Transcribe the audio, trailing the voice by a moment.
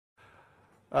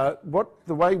The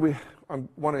way I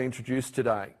want to introduce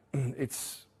today,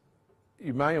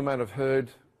 you may or may not have heard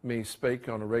me speak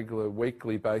on a regular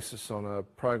weekly basis on a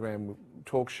program,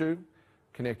 talk show,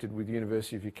 connected with the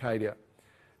University of Ucadia.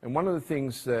 And one of the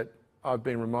things that I've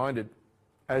been reminded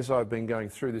as I've been going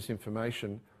through this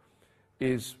information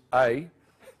is A,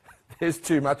 there's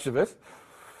too much of it.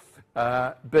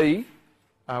 B,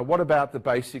 what about the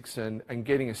basics and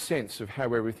getting a sense of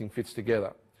how everything fits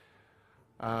together?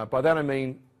 By that I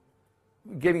mean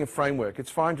getting a framework.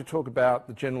 It's fine to talk about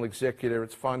the general executor,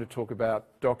 it's fine to talk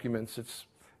about documents,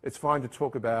 it's fine to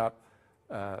talk about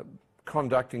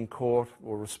conduct in court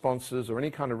or responses or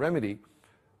any kind of remedy,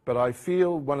 but I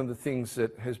feel one of the things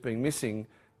that has been missing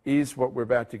is what we're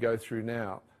about to go through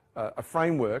now, a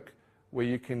framework where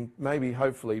you can maybe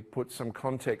hopefully put some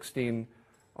context in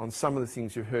on some of the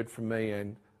things you've heard from me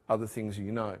and other things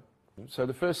you know. So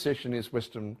the first session is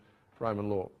Western Roman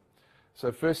law.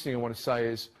 So first thing I want to say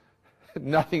is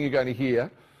nothing you're going to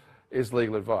hear is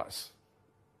legal advice.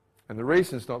 And the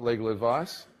reason it's not legal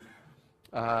advice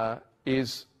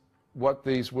is what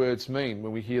these words mean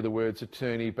when we hear the words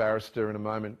attorney, barrister, in a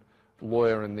moment,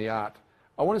 lawyer and the art.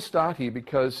 I want to start here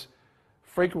because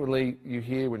frequently you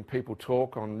hear when people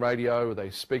talk on radio or they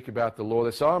speak about the law,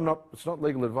 they say, oh, it's not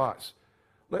legal advice.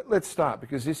 Let's start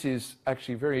because this is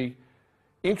actually very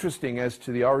interesting as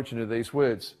to the origin of these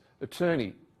words.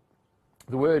 Attorney.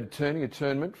 The word attorney,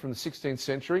 attornment, from the 16th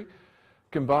century,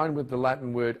 combined with the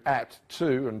Latin word at,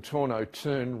 to, and torno,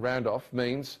 turn, round off,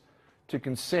 means to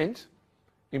consent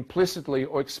implicitly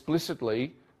or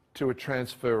explicitly to a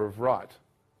transfer of right.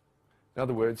 In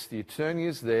other words, the attorney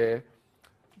is there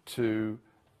to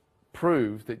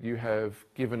prove that you have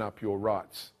given up your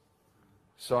rights.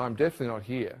 So I'm definitely not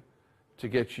here to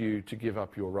get you to give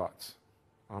up your rights.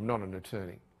 I'm not an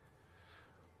attorney.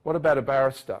 What about a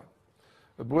barrister?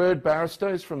 The word barrister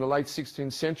is from the late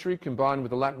 16th century, combined with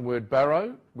the Latin word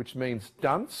barro, which means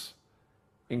dunce,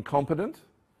 incompetent,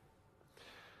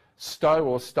 sto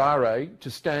or stare,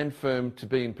 to stand firm, to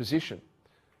be in position.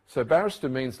 So barrister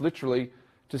means literally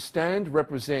to stand,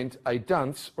 represent a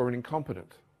dunce or an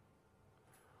incompetent.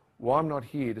 Well, I'm not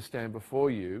here to stand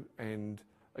before you and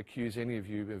accuse any of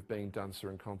you of being dunce or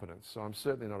incompetent, so I'm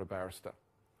certainly not a barrister.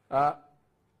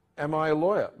 Am I a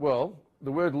lawyer? Well,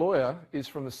 the word lawyer is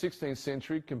from the 16th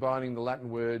century, combining the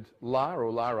Latin word la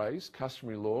or lares,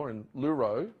 customary law, and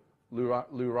luro,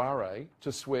 lurare,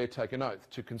 to swear, take an oath,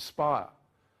 to conspire,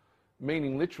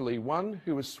 meaning literally one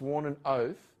who has sworn an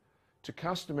oath to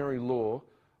customary law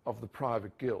of the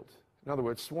private guild. In other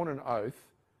words, sworn an oath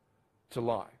to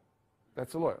lie.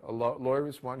 That's a lawyer. A lawyer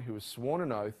is one who has sworn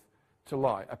an oath to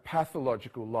lie, a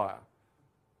pathological liar.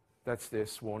 That's their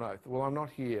sworn oath. Well, I'm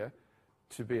not here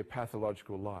to be a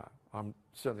pathological liar. I'm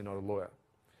certainly not a lawyer.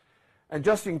 And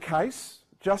just in case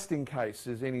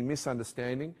there's any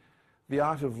misunderstanding, the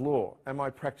art of law. Am I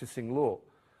practicing law?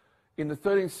 In the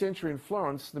 13th century in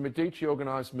Florence, the Medici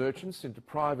organised merchants into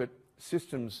private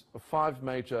systems of 5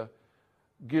 major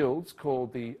guilds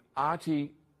called the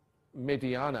Arti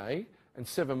Medianae and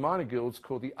 7 minor guilds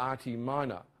called the Arti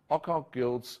Minor, occult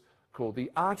guilds called the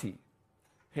Arti,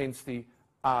 hence the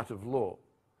art of law.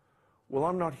 Well,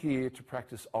 I'm not here to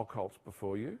practice occult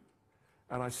before you,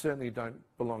 and I certainly don't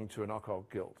belong to an occult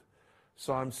guild.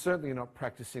 So I'm certainly not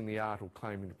practicing the art or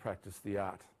claiming to practice the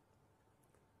art.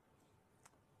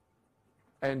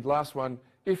 And last one,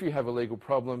 if you have a legal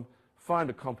problem, find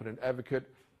a competent advocate,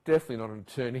 definitely not an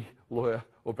attorney, lawyer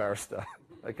or barrister,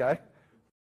 okay?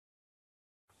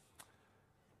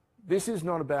 This is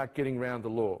not about getting around the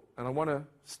law, and I want to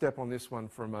step on this one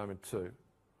for a moment too.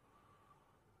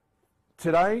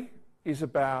 Today is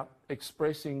about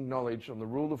expressing knowledge on the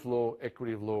rule of law,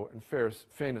 equity of law, and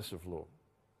fairness of law.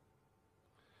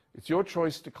 It's your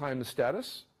choice to claim the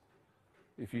status,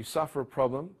 if you suffer a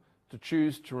problem, to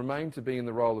choose to remain to be in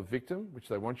the role of victim, which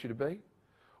they want you to be,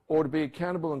 or to be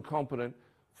accountable and competent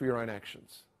for your own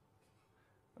actions.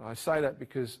 And I say that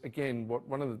because, again,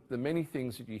 one of the many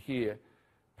things that you hear,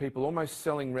 people almost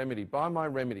selling remedy, buy my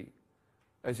remedy,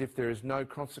 as if there is no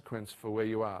consequence for where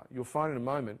you are. You'll find in a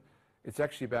moment it's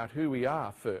actually about who we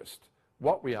are first,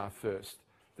 what we are first,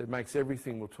 that makes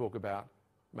everything we'll talk about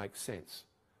make sense.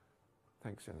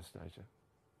 Thanks, Anastasia.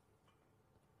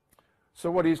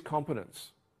 So what is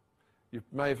competence? You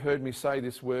may have heard me say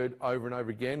this word over and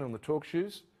over again on the talk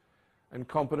shows. And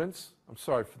competence, I'm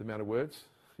sorry for the amount of words.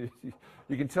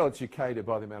 You can tell it's Ucadia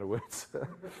by the amount of words.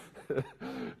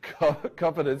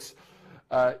 Competence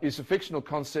is a fictional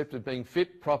concept of being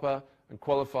fit, proper and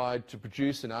qualified to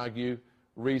produce and argue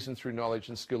reason through knowledge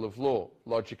and skill of law,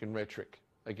 logic and rhetoric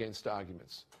against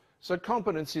arguments. So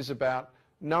competence is about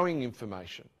knowing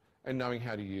information and knowing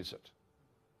how to use it.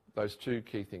 Those two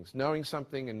key things, knowing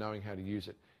something and knowing how to use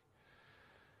it.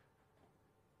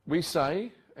 We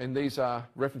say, and these are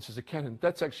references to canon,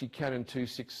 that's actually canon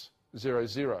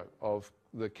 2600 of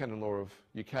the canon law of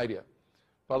Eucadia.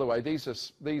 By the way, these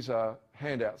are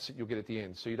handouts that you'll get at the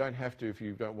end, so you don't have to, if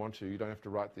you don't want to, you don't have to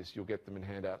write this, you'll get them in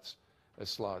handouts as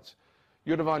slides.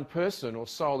 Your divine person or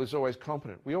soul is always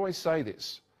competent. We always say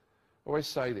this,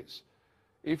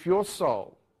 If your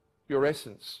soul, your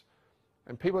essence,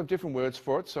 and people have different words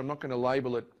for it, so I'm not going to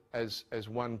label it as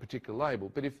one particular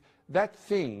label, but if that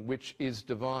thing which is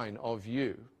divine of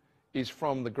you is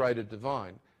from the greater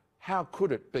divine, how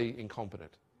could it be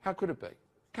incompetent? How could it be?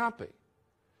 Can't be.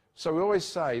 So we always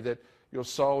say that your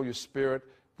soul, your spirit,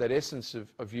 that essence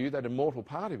of you, that immortal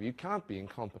part of you, can't be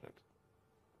incompetent.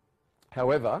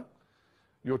 However,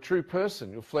 your true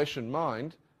person, your flesh and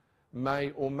mind,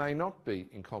 may or may not be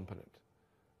incompetent.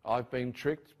 I've been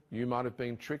tricked, you might have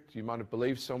been tricked, you might have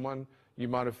believed someone, you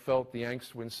might have felt the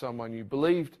angst when someone you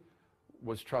believed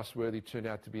was trustworthy turned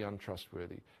out to be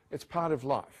untrustworthy. It's part of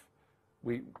life.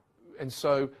 And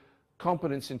so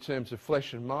competence in terms of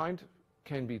flesh and mind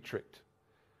can be tricked.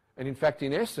 And in fact,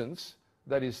 in essence,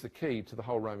 that is the key to the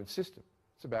whole Roman system.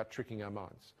 It's about tricking our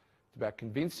minds. It's about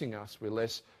convincing us we're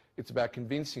less. It's about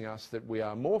convincing us that we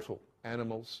are mortal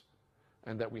animals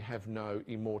and that we have no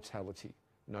immortality,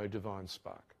 no divine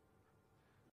spark.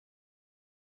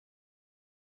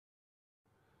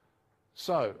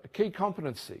 So, a key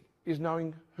competency is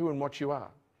knowing who and what you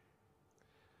are.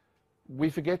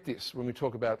 We forget this when we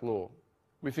talk about law.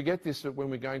 We forget this when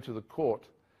we're going to the court,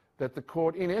 that the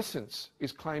court, in essence,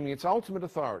 is claiming its ultimate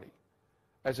authority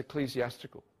as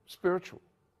ecclesiastical, spiritual.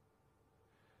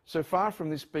 So far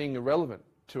from this being irrelevant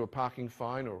to a parking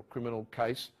fine or a criminal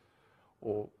case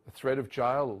or a threat of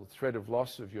jail or the threat of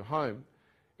loss of your home,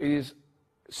 it is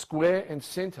square and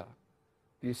centre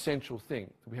the essential thing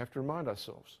that we have to remind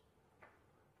ourselves.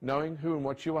 Knowing who and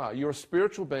what you are. You're a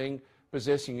spiritual being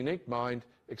possessing a unique mind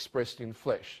expressed in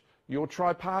flesh. You're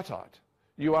tripartite.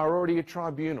 You are already a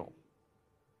tribunal.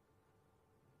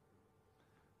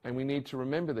 And we need to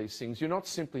remember these things. You're not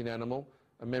simply an animal,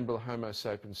 a member of the Homo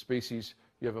sapiens species.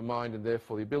 You have a mind and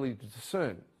therefore the ability to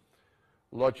discern.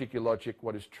 Logic, illogic,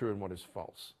 what is true and what is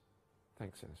false.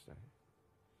 Thanks, Anastasia.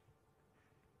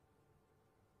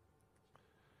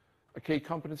 A key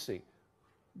competency.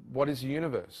 What is the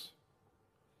universe?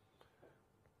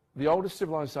 The oldest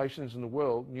civilizations in the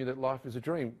world knew that life is a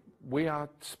dream. We are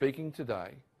speaking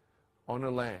today on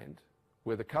a land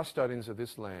where the custodians of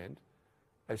this land,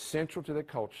 as central to their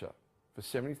culture for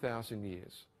 70,000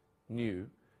 years, knew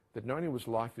that not only was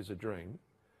life is a dream,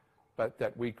 but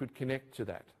that we could connect to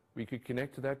that. We could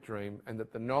connect to that dream, and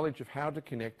that the knowledge of how to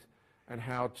connect and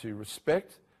how to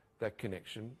respect that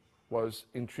connection was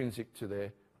intrinsic to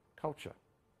their culture.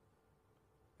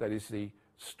 That is the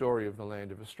story of the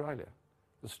land of Australia.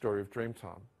 The story of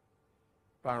Dreamtime,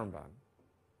 Barrenburn.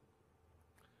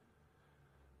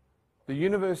 The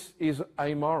universe is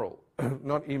amoral,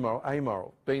 not immoral,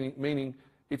 amoral, meaning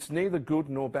it's neither good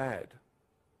nor bad.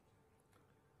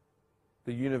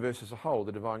 The universe as a whole,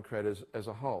 the divine creator as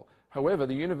a whole. However,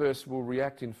 the universe will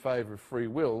react in favour of free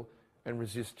will and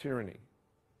resist tyranny.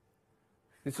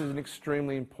 This is an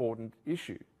extremely important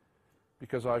issue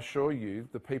because I assure you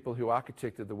the people who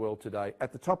architected the world today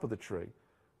at the top of the tree,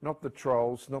 not the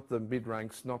trolls, not the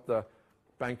mid-ranks, not the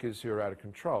bankers who are out of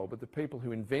control, but the people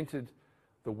who invented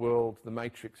the world, the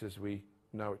matrix as we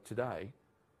know it today,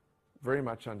 very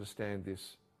much understand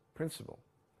this principle.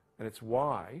 And it's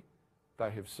why they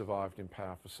have survived in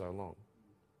power for so long.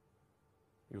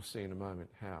 You'll see in a moment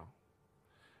how.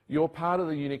 You're part of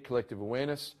the unique collective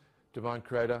awareness, divine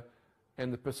creator,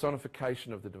 and the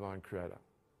personification of the divine creator.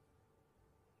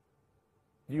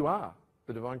 You are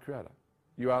the divine creator.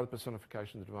 You are the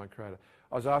personification of the divine creator.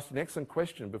 I was asked an excellent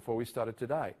question before we started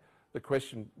today. The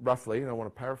question, roughly, and I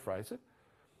want to paraphrase it,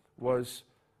 was,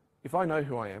 if I know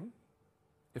who I am,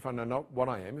 if I know not what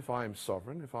I am, if I am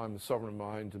sovereign, if I'm the sovereign of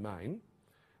my own domain,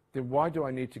 then why do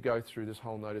I need to go through this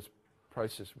whole notice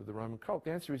process with the Roman cult?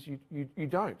 The answer is you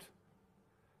don't.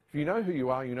 If you know who you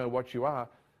are, you know what you are,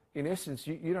 in essence,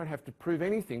 you don't have to prove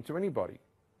anything to anybody.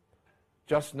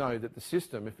 Just know that the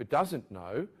system, if it doesn't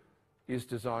know, is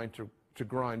designed to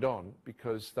grind on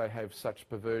because they have such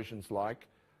perversions like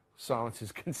silence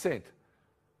is consent.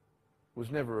 It was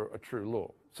never a true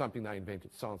law, something they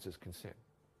invented, silence is consent.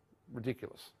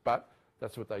 Ridiculous, but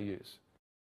that's what they use.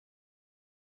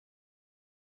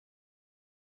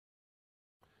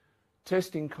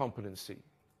 Testing competency.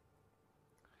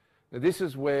 Now this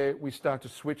is where we start to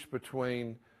switch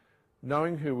between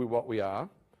knowing what we are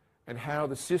and how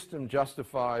the system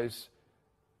justifies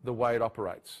the way it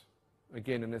operates.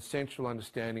 Again, an essential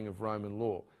understanding of Roman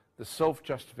law. The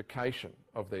self-justification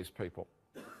of these people.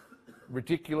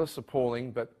 Ridiculous,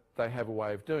 appalling, but they have a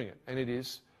way of doing it. And it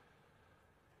is,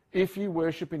 if you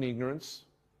worship in ignorance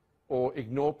or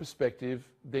ignore perspective,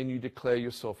 then you declare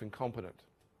yourself incompetent.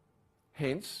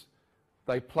 Hence,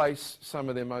 they place some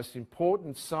of their most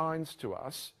important signs to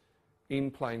us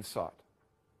in plain sight.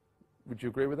 Would you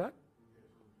agree with that?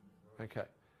 Okay.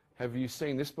 Have you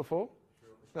seen this before?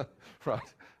 Sure.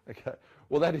 Right. Okay.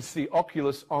 Well, that is the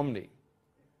oculus omni.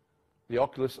 The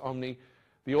oculus omni,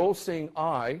 the all-seeing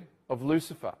eye of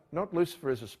Lucifer. Not Lucifer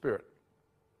as a spirit.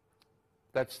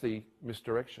 That's the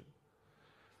misdirection.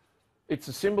 It's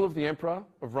a symbol of the Emperor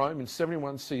of Rome in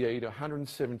 71 CE to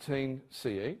 117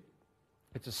 CE.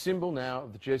 It's a symbol now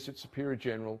of the Jesuit Superior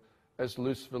General as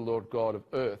Lucifer, Lord God of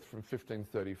Earth from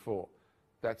 1534.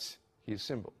 That's his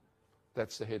symbol.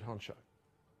 That's the head honcho.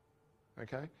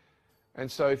 Okay?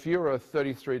 And so if you're a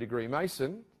 33-degree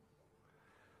Mason,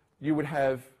 you would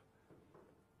have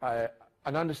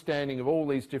an understanding of all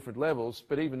these different levels,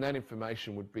 but even that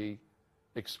information would be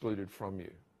excluded from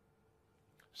you.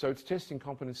 So it's testing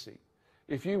competency.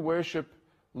 If you worship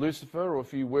Lucifer or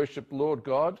if you worship Lord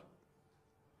God,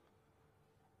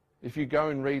 if you go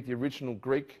and read the original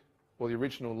Greek or the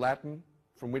original Latin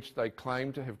from which they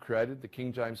claim to have created the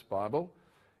King James Bible,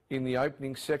 in the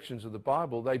opening sections of the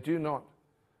Bible, they do not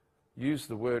use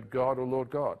the word God or Lord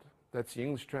God. That's the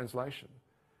English translation.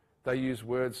 They use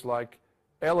words like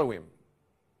Elohim,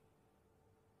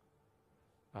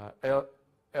 El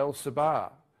Sabah,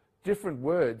 different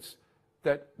words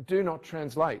that do not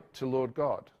translate to Lord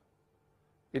God.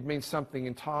 It means something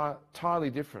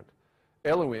entirely different.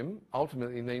 Elohim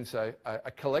ultimately means a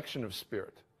collection of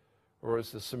spirit, or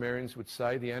as the Sumerians would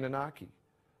say, the Anunnaki,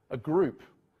 a group,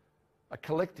 a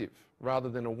collective, rather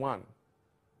than a one.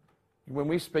 When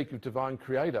we speak of divine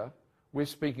creator, we're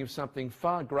speaking of something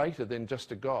far greater than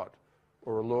just a God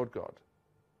or a Lord God.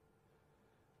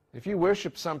 If you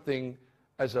worship something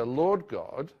as a Lord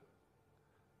God,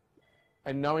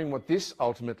 and knowing what this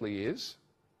ultimately is,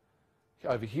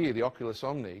 over here, the oculus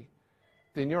omni,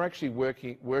 then you're actually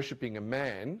worshipping a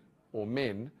man or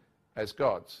men as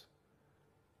gods.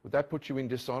 Would that put you in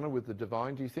dishonour with the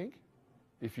divine, do you think?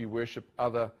 If you worship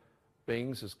other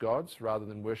beings as gods rather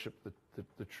than worship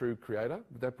the true creator,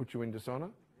 would that put you in dishonour?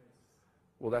 Yes.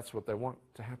 Well, that's what they want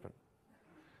to happen.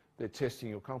 They're testing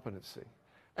your competency.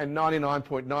 And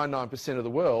 99.99% of the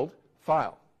world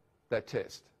fail that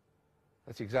test.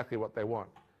 That's exactly what they want,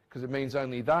 because it means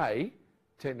only they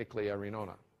technically are in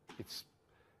honour.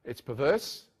 It's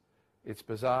perverse, it's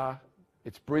bizarre,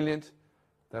 it's brilliant.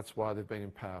 That's why they've been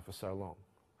in power for so long.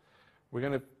 We're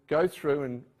going to go through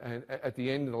and at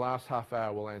the end of the last half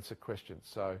hour we'll answer questions,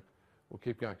 so we'll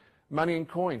keep going. Money and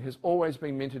coin has always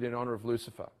been minted in honour of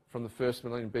Lucifer from the first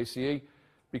millennium BCE,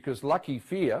 because lucky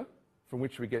fear, from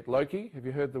which we get Loki. Have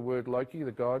you heard the word Loki,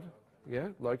 the god? Yeah,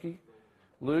 Loki.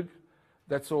 Lug.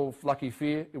 That's all lucky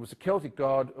fear. It was a Celtic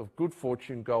god of good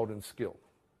fortune, gold and skill.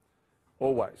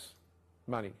 Always.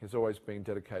 Money has always been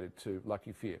dedicated to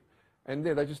lucky fear. And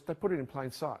there they put it in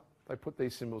plain sight. They put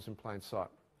these symbols in plain sight.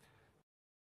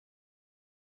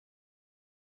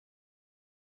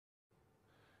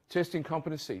 Testing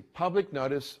competency. Public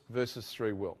notice versus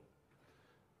free will.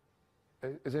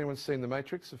 Has anyone seen The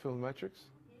Matrix, the film The Matrix?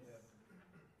 Yes.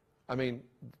 I mean,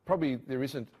 probably there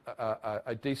isn't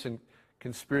a decent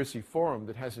conspiracy forum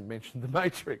that hasn't mentioned The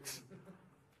Matrix.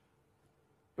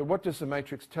 But what does The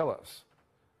Matrix tell us?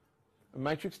 The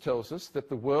Matrix tells us that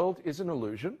the world is an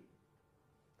illusion.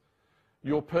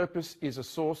 Your purpose is a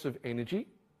source of energy.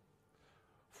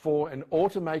 For an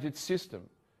automated system,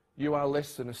 you are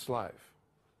less than a slave.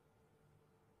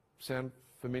 Sound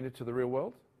familiar to the real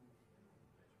world?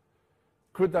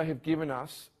 Could they have given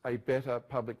us a better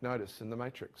public notice than The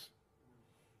Matrix?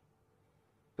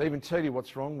 They even tell you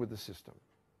what's wrong with the system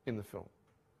in the film.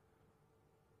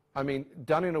 I mean,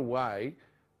 done in a way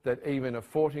that even a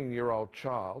 14-year-old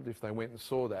child, if they went and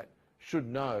saw that, should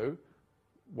know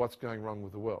what's going wrong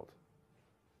with the world.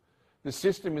 The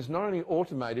system is not only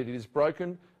automated, it is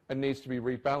broken and needs to be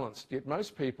rebalanced, yet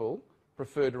most people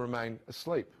prefer to remain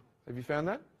asleep. Have you found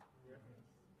that? Yeah.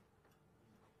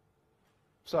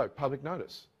 So, public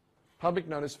notice. Public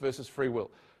notice versus free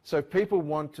will. So if people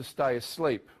want to stay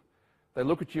asleep, they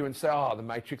look at you and say, oh, the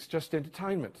Matrix, just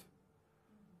entertainment.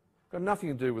 Got nothing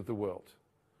to do with the world.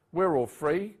 We're all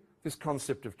free. This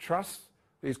concept of trust,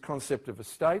 this concept of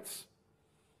estates,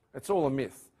 it's all a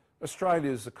myth. Australia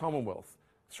is a Commonwealth.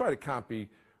 Australia can't be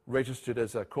registered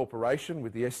as a corporation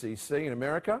with the SEC in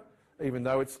America, even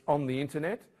though it's on the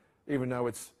internet, even though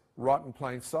it's right in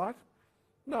plain sight.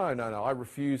 No, I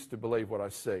refuse to believe what I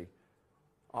see.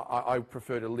 I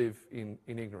prefer to live in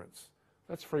ignorance.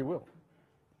 That's free will.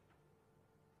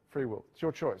 Free will. It's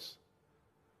your choice.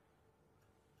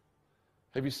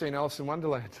 Have you seen Alice in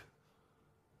Wonderland?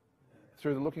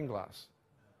 Through the looking glass.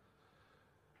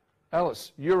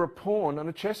 Alice, you're a pawn on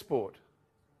a chessboard.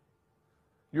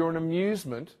 You're an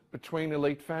amusement between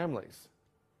elite families.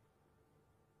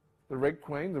 The Red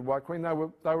Queen, the White Queen, they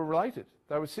were related.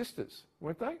 They were sisters,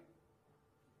 weren't they?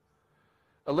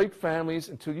 Elite families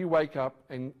until you wake up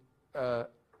and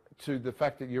to the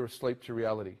fact that you're asleep to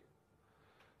reality.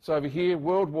 So over here,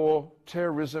 world war,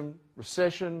 terrorism,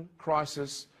 recession,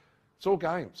 crisis, it's all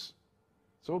games.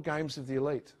 It's all games of the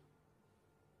elite.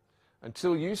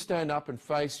 Until you stand up and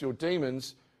face your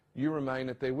demons, you remain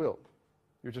at their will.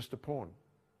 You're just a pawn.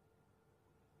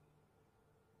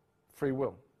 Free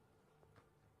will.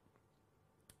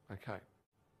 Okay.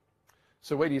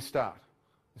 So where do you start?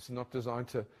 This is not designed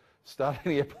to start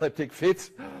any epileptic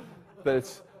fits, but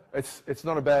it's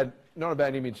not a bad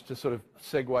image to sort of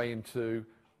segue into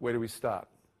where do we start.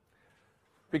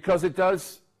 Because it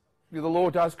does, the law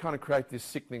does kind of create this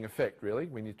sickening effect, really,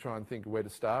 when you try and think of where to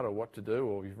start or what to do,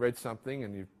 or you've read something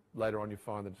and later on you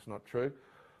find that it's not true.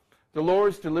 The law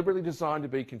is deliberately designed to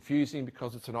be confusing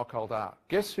because it's an occult art.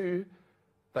 Guess who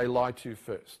they lie to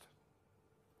first?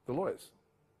 The lawyers.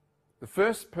 The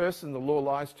first person the law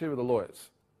lies to are the lawyers.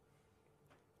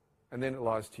 And then it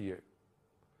lies to you.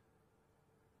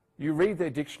 You read their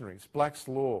dictionaries, Black's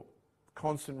Law,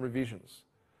 constant revisions,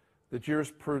 the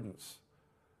jurisprudence,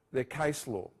 their case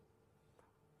law,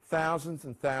 thousands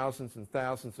and thousands and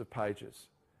thousands of pages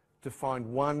to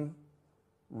find one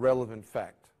relevant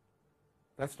fact.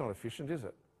 That's not efficient, is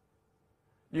it?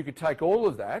 You could take all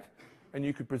of that and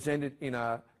you could present it in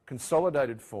a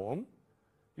consolidated form.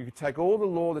 You could take all the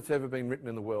law that's ever been written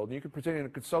in the world and you could present it in a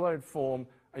consolidated form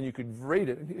and you could read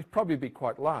it. It'd probably be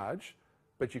quite large,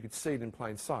 but you could see it in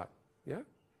plain sight. Yeah?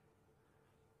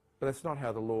 But that's not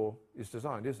how the law is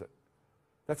designed, is it?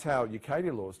 That's how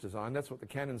Ucadia law is designed. That's what the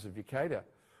canons of Ucadia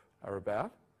are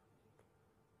about.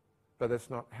 But that's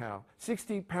not how.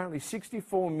 Apparently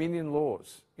 64 million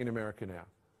laws in America now,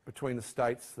 between the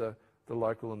states, the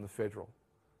local and the federal.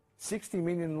 60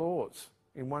 million laws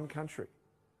in one country.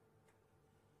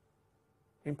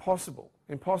 Impossible.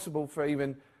 Impossible for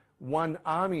even one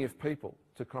army of people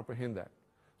to comprehend that.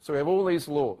 So we have all these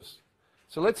laws.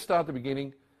 So let's start at the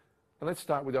beginning, and let's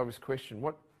start with the obvious question.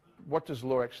 What does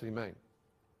law actually mean?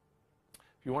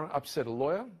 If you want to upset a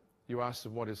lawyer, you ask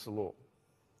them, what is the law?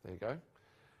 There you go.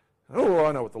 Oh,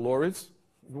 I know what the law is.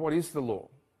 What is the law?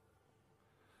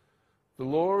 The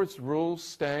law is rules,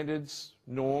 standards,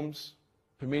 norms,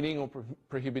 permitting or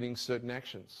prohibiting certain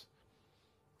actions.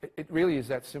 It really is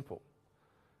that simple.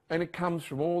 And it comes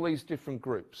from all these different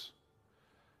groups.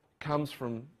 It comes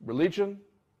from religion,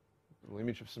 a little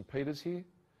image of St. Peter's here.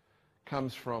 It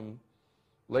comes from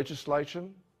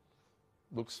legislation.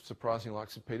 Looks surprisingly like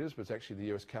St. Peter's, but it's actually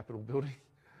the US Capitol building.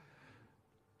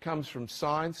 It comes from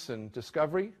science and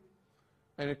discovery.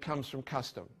 And it comes from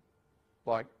custom,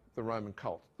 like the Roman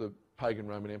cult, the pagan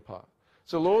Roman Empire.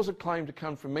 So laws are claimed to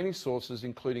come from many sources,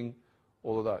 including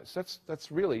all of those.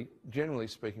 That's really, generally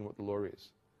speaking, what the law is.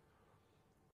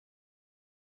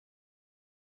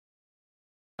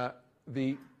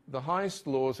 The highest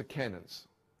laws are canons.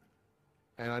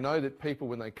 And I know that people,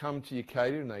 when they come to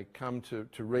Ucadia and they come to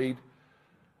read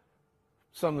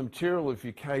some of the material of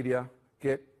Ucadia,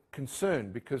 get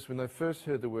concerned because when they first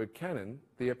heard the word canon,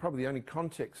 probably the only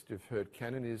context you've heard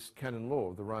canon is canon law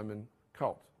of the Roman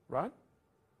cult, right?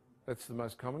 That's the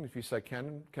most common. If you say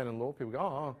canon law, people go,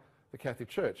 oh, the Catholic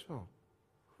Church. Oh,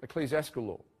 ecclesiastical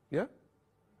law. Yeah?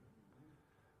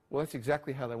 Well, that's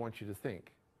exactly how they want you to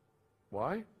think.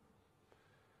 Why?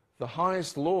 The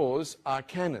highest laws are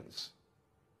canons.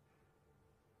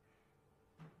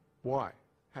 Why?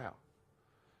 How?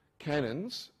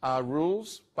 Canons are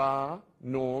rules, bar,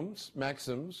 norms,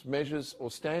 maxims, measures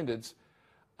or standards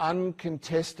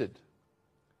uncontested.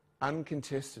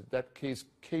 Uncontested. That is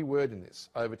key word in this,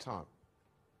 over time.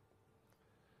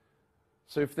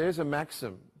 So if there's a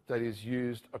maxim that is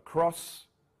used across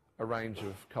a range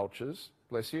of cultures,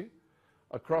 bless you,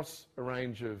 across a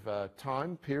range of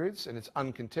time periods, and it's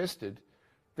uncontested,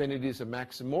 then it is a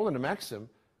maxim. More than a maxim,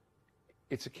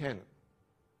 it's a canon.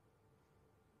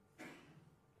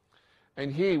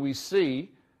 And here we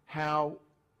see how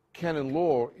canon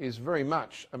law is very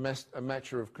much a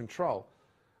matter of control.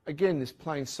 Again, this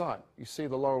plain sight. You see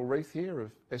the laurel wreath here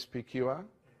of SPQR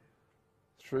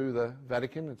through the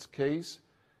Vatican, its keys.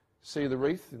 See the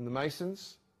wreath in the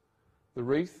Masons, the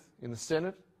wreath in the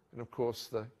Senate, and of course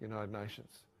the United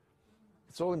Nations.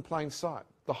 It's all in plain sight.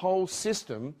 The whole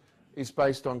system is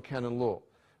based on canon law.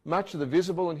 Much of the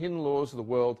visible and hidden laws of the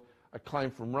world are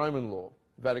claimed from Roman law,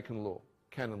 Vatican law,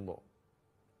 canon law.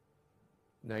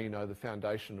 Now you know the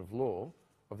foundation of law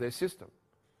of their system.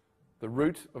 The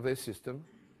root of their system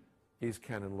is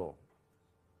canon law.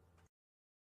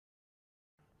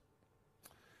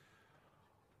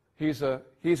 Here's a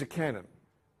canon,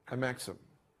 a maxim.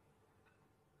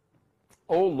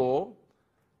 All law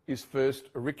is first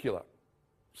auricular,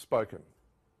 spoken.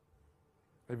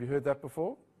 Have you heard that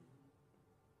before?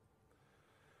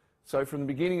 So from the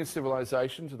beginning of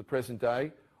civilization to the present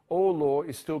day, all law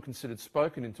is still considered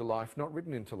spoken into life, not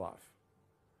written into life.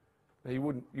 Now you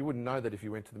wouldn't know that if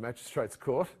you went to the magistrate's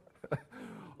court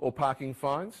or parking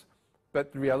fines,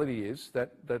 but the reality is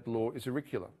that law is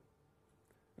auricular.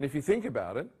 And if you think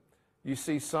about it, you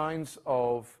see signs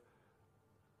of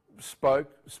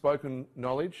spoken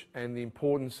knowledge and the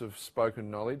importance of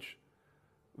spoken knowledge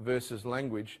versus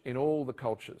language in all the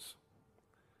cultures.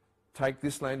 Take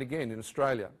this land again in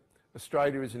Australia.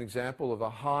 Australia is an example of a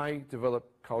high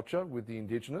developed culture with the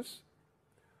Indigenous,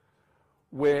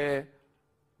 where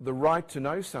the right to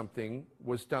know something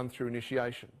was done through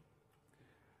initiation.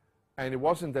 And it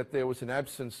wasn't that there was an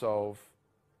absence of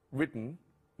written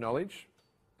knowledge.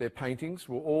 Their paintings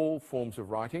were all forms of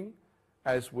writing,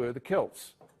 as were the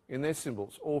Celts in their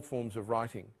symbols, all forms of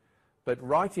writing. But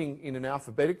writing in an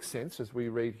alphabetic sense, as we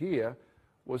read here,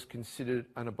 was considered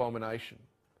an abomination,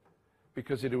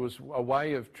 because it was a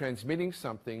way of transmitting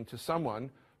something to someone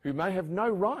who may have no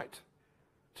right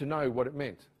to know what it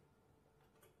meant.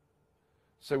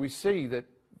 So we see that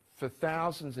for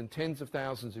thousands and tens of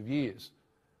thousands of years,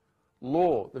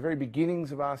 law, the very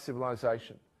beginnings of our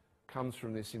civilization, comes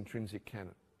from this intrinsic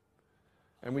canon.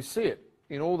 And we see it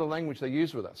in all the language they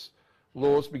use with us.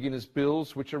 Laws begin as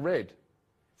bills which are read.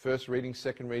 First reading,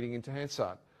 second reading into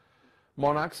Hansard.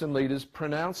 Monarchs and leaders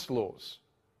pronounce laws.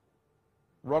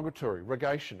 Rogatory,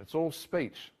 rogation, it's all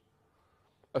speech.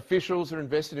 Officials are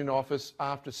invested in office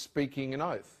after speaking an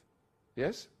oath.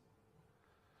 Yes?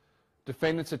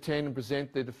 Defendants attend and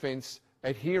present their defence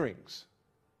at hearings,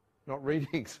 not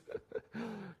readings.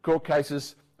 Court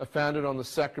cases are founded on the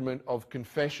sacrament of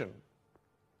confession.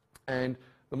 And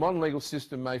the modern legal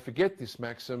system may forget this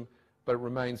maxim, but it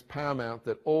remains paramount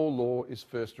that all law is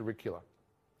first auricular.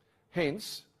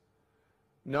 Hence,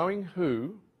 knowing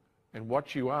who and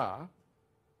what you are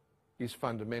is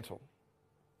fundamental,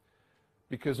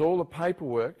 because all the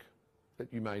paperwork that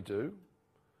you may do,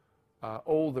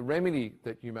 all the remedy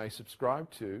that you may subscribe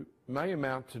to, may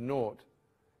amount to naught,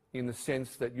 in the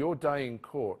sense that your day in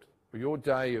court, or your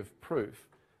day of proof,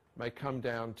 may come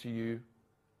down to you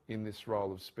in this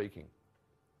role of speaking.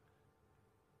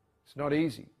 It's not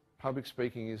easy. Public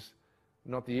speaking is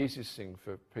not the easiest thing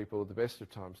for people at the best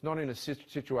of times. Not in a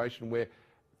situation where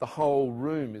the whole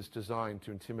room is designed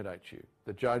to intimidate you.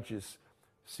 The judge is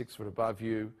 6 foot above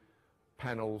you,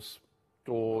 panels,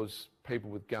 doors, people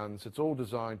with guns. It's all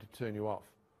designed to turn you off.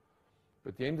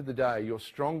 But at the end of the day, your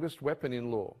strongest weapon in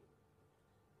law,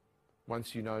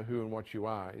 once you know who and what you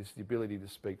are, is the ability to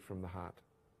speak from the heart.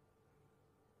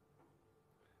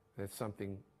 That's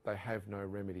something they have no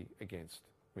remedy against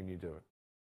when you do it.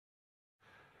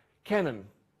 Canon.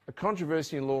 A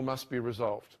controversy in law must be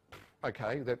resolved.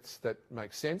 Okay, that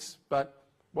makes sense. But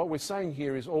what we're saying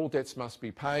here is all debts must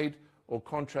be paid, all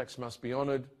contracts must be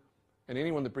honoured, and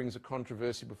anyone that brings a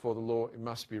controversy before the law, it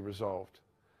must be resolved.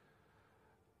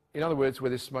 In other words, where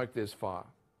there's smoke, there's fire.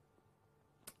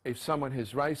 If someone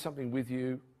has raised something with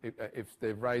you, if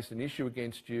they've raised an issue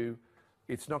against you,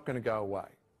 it's not going to go away.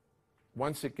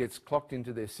 Once it gets clocked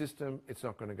into their system, it's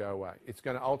not going to go away. It's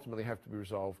going to ultimately have to be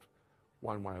resolved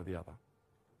one way or the other.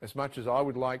 As much as I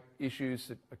would like issues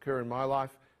that occur in my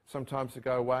life sometimes to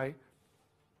go away,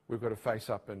 we've got to face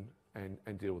up and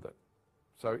deal with it.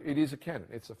 So it is a canon,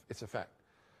 it's a fact.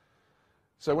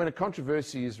 So when a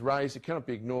controversy is raised, it cannot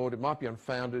be ignored. It might be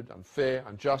unfounded, unfair,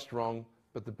 unjust, wrong,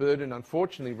 but the burden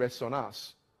unfortunately rests on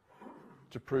us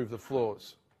to prove the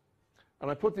flaws. And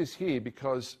I put this here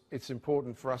because it's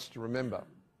important for us to remember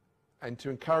and to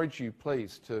encourage you,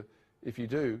 please, to, if you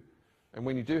do, and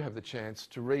when you do have the chance,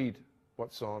 to read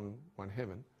what's on One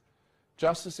Heaven.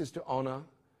 Justice is to honour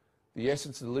the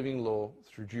essence of the living law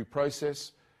through due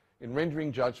process, in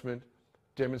rendering judgment,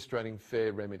 demonstrating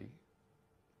fair remedy.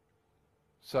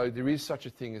 So there is such a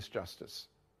thing as justice.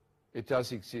 It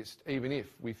does exist, even if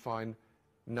we find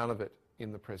none of it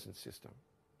in the present system.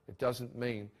 It doesn't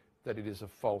mean that it is a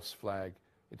false flag.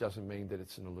 It doesn't mean that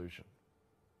it's an illusion.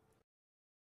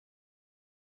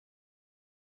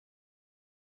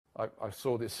 I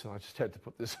saw this and I just had to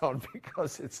put this on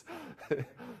because it's it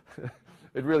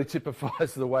really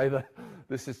typifies the way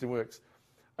the system works.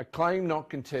 A claim not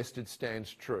contested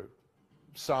stands true.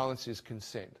 silence is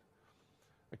consent.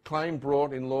 A claim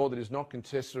brought in law that is not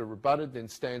contested or rebutted then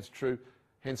stands true,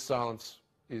 hence silence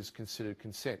is considered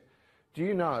consent. Do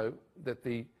you know that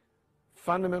the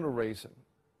fundamental reason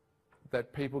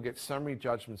that people get summary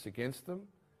judgments against them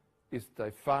is that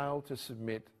they fail to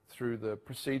submit through the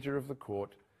procedure of the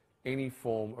court any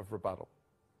form of rebuttal?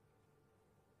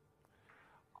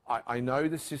 I know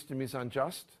the system is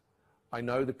unjust. I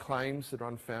know the claims that are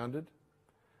unfounded.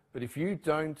 But if you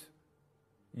don't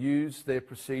use their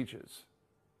procedures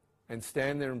and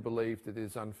stand there and believe that it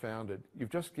is unfounded, you've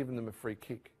just given them a free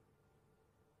kick.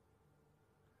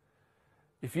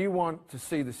 If you want to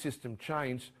see the system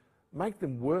change, make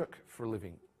them work for a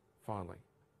living, finally.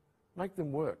 Make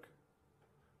them work.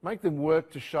 Make them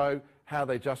work to show how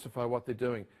they justify what they're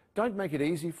doing. Don't make it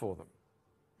easy for them.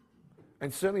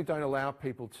 And certainly don't allow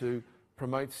people to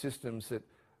promote systems that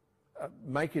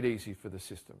make it easy for the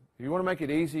system. If you want to make it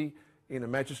easy in a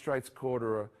magistrate's court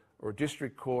or a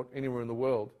district court anywhere in the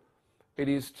world, it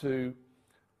is to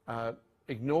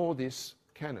ignore this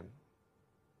canon.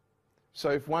 So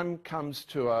if one comes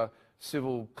to a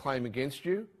civil claim against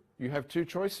you, you have two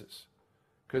choices.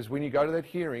 Because when you go to that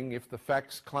hearing, if the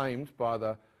facts claimed by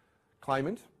the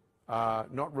claimant are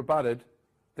not rebutted,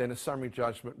 then a summary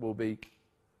judgment will be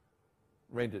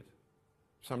rendered,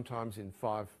 sometimes in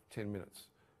 5-10 minutes.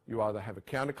 You either have a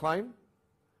counterclaim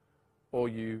or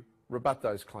you rebut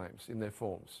those claims in their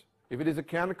forms. If it is a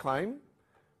counterclaim,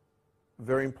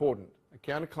 very important. A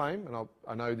counterclaim, and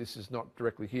I know this is not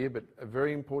directly here, but a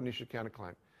very important issue,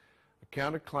 counterclaim. A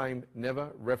counterclaim never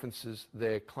references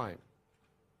their claim.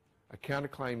 A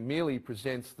counterclaim merely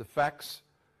presents the facts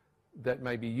that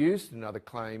may be used in another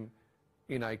claim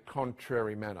in a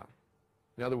contrary manner.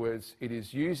 In other words, it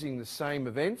is using the same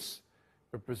events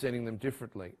but presenting them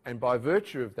differently. And by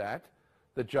virtue of that,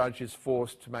 the judge is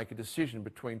forced to make a decision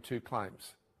between two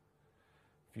claims.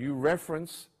 If you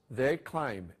reference their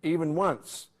claim even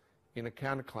once in a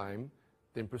counterclaim,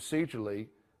 then procedurally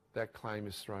that claim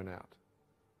is thrown out.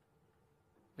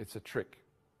 It's a trick.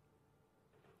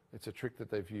 It's a trick that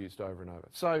they've used over and over.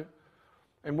 So,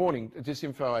 and warning,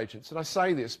 disinfo agents. And I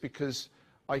say this because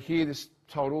I hear this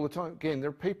told all the time. Again, there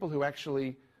are people who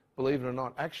actually, believe it or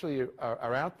not, actually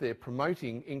are out there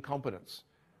promoting incompetence.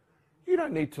 You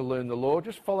don't need to learn the law.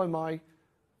 Just follow my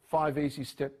 5 easy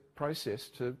step process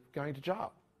to going to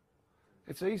jail.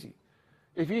 It's easy.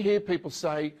 If you hear people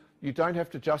say you don't have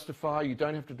to justify, you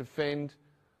don't have to defend,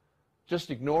 just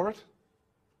ignore it,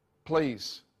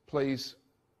 please, please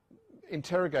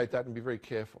interrogate that and be very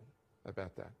careful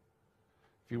about that.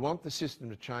 If you want the system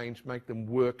to change, make them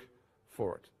work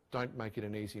for it. Don't make it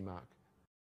an easy mark.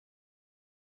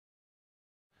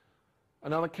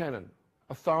 Another canon,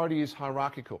 authority is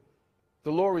hierarchical.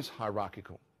 The law is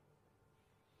hierarchical.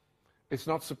 It's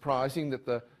not surprising that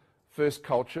the first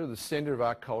culture, the centre of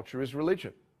our culture, is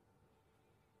religion.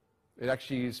 It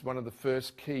actually is one of the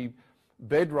first key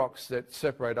bedrocks that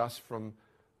separate us from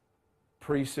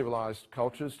pre-civilised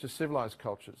cultures to civilised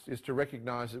cultures, is to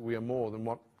recognise that we are more than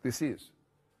what this is.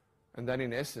 And that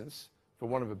in essence, for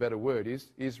want of a better word,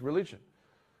 is religion.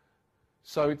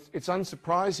 So it's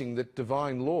unsurprising that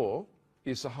divine law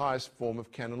is the highest form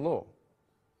of canon law.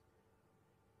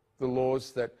 The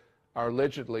laws that are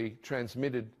allegedly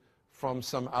transmitted from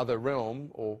some other realm,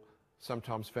 or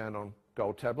sometimes found on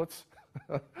gold tablets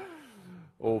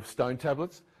or stone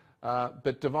tablets,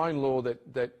 but divine law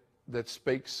that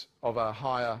speaks of a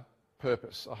higher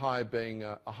purpose, a higher being,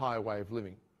 a higher way of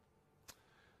living.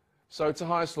 So it's the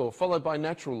highest law, followed by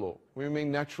natural law. When we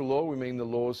mean natural law, we mean the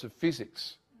laws of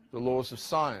physics, the laws of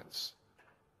science,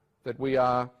 that we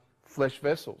are flesh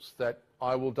vessels, that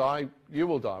I will die, you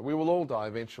will die, we will all die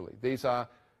eventually. These are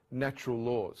natural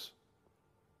laws.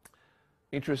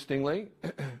 Interestingly,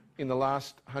 in the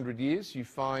last 100 years, you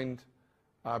find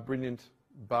brilliant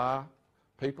bar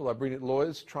people, brilliant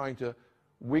lawyers, trying to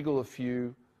wiggle a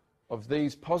few of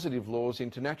these positive laws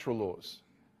into natural laws.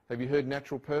 Have you heard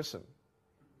natural person?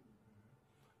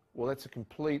 Well, that's a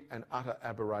complete and utter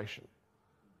aberration.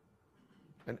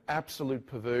 An absolute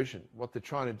perversion. What they're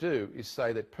trying to do is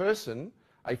say that person,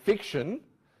 a fiction,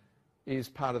 is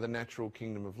part of the natural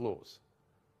kingdom of laws.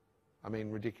 I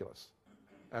mean, ridiculous.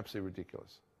 Absolutely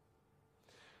ridiculous.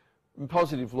 And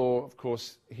positive law, of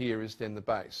course, here is then the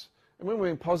base. And when we're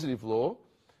in positive law,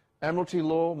 admiralty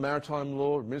law, maritime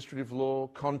law, administrative law,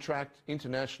 contract,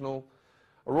 international,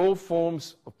 are all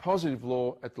forms of positive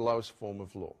law at the lowest form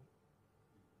of law.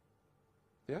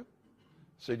 Yeah?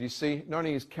 So do you see, not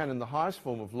only is canon the highest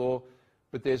form of law,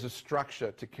 but there's a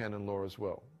structure to canon law as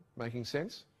well. Making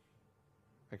sense?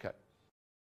 Okay.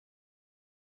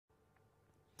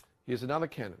 Here's another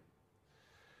canon.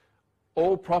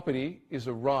 All property is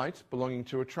a right belonging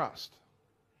to a trust.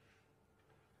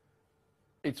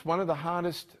 It's one of the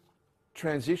hardest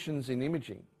transitions in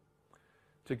imaging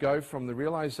to go from the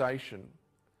realisation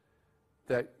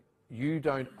that you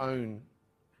don't own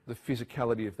the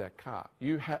physicality of that car.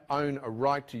 You own a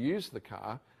right to use the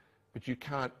car, but you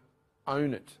can't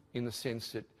own it in the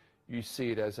sense that you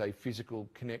see it as a physical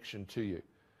connection to you.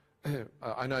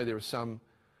 I know there are some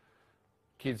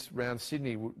kids around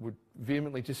Sydney would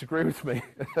vehemently disagree with me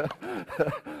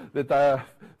that they are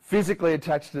physically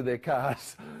attached to their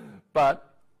cars.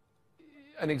 But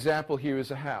an example here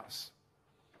is a house.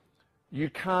 You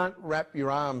can't wrap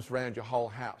your arms around your whole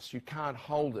house. You can't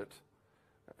hold it.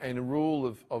 And a rule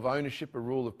of ownership, a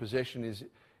rule of possession is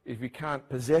if you can't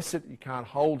possess it, you can't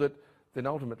hold it, then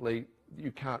ultimately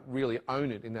you can't really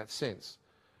own it in that sense.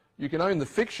 You can own the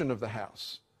fiction of the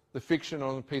house, the fiction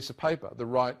on a piece of paper, the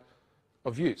right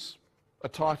of use, a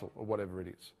title or whatever it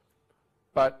is.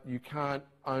 But you can't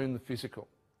own the physical.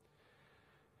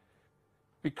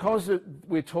 Because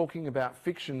we're talking about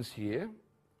fictions here,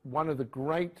 one of the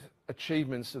great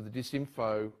achievements of the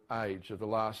disinfo age of the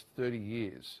last 30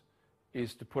 years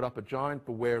is to put up a giant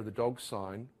beware of the dog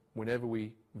sign whenever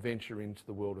we venture into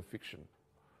the world of fiction.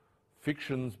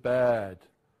 Fiction's bad.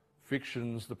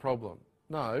 Fiction's the problem.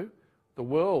 No, the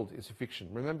world is a fiction.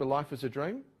 Remember Life is a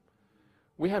Dream?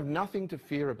 We have nothing to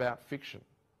fear about fiction.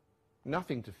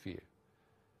 Nothing to fear,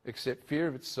 except fear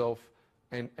of itself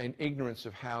and ignorance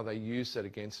of how they use that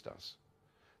against us.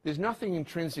 There's nothing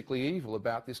intrinsically evil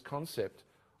about this concept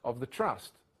of the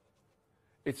trust.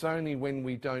 It's only when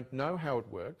we don't know how it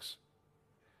works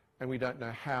and we don't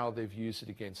know how they've used it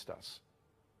against us.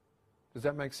 Does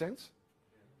that make sense?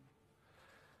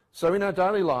 So in our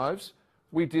daily lives,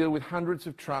 we deal with hundreds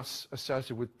of trusts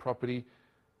associated with property,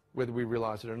 whether we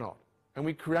realise it or not. And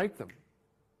we create them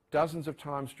dozens of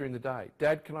times during the day.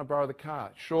 Dad, can I borrow the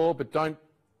car? Sure, but don't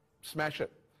smash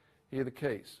it. Here are the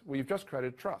keys. Well, you've just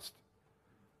created a trust.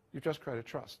 You've just created a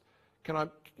trust. Can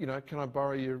I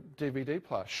borrow your DVD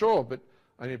player? Sure, but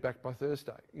I need it back by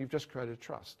Thursday. You've just created a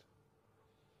trust.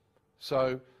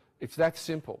 So it's that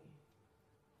simple.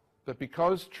 But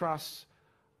because trusts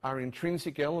are an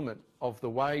intrinsic element of the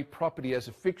way property as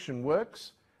a fiction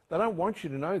works, they don't want you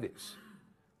to know this.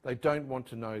 They don't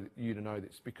want you to know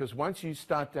this. Because once you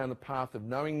start down the path of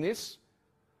knowing this,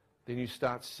 then you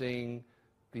start seeing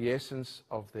the essence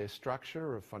of their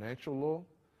structure of financial law,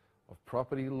 of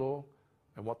property law,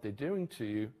 and what they're doing to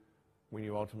you when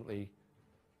you ultimately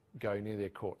go near their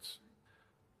courts.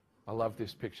 I love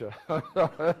this picture.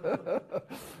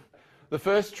 The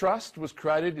first trust was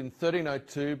created in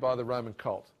 1302 by the Roman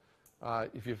cult.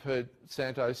 If you've heard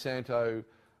Santo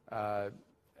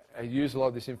used a lot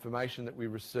of this information that we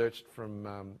researched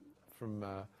from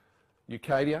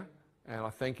Ucadia, and I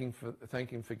thank him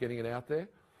for getting it out there.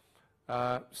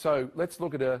 So let's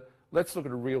look at a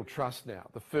real trust now.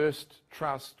 The first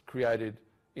trust created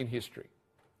in history,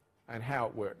 and how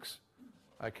it works.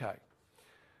 Okay.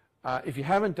 If you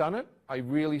haven't done it, I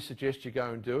really suggest you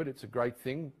go and do it. It's a great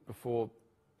thing before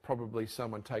probably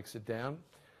someone takes it down.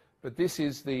 But this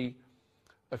is the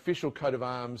official coat of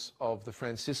arms of the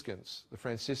Franciscans. The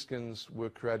Franciscans were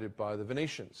created by the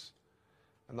Venetians.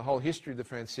 And the whole history of the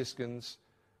Franciscans,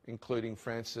 including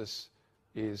Francis,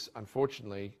 is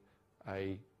unfortunately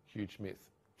a huge myth,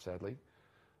 sadly.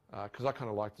 Because I kind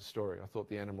of like the story. I thought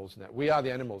the animals... We are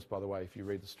the animals, by the way, if you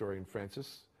read the story in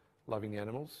Francis. Loving the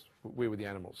animals. We were the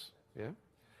animals, yeah?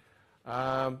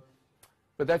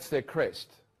 But that's their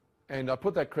crest. And I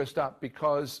put that crest up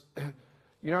because,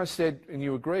 I said, and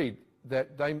you agreed,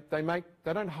 that they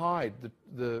don't hide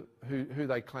who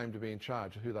they claim to be in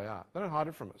charge, or who they are. They don't hide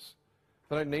it from us.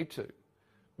 They don't need to.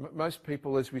 Most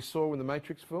people, as we saw in the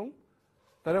Matrix film,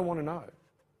 they don't want to know.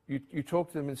 You talk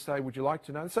to them and say, would you like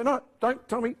to know? They say, no, don't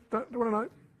tell me, don't want to know,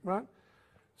 right?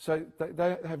 So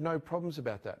they have no problems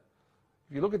about that.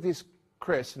 If you look at this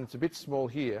crest, and it's a bit small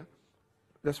here,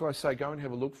 that's why I say go and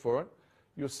have a look for it.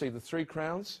 You'll see the 3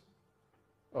 crowns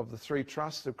of the 3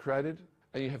 trusts they've created,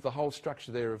 and you have the whole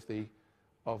structure there of the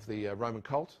Roman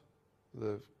cult,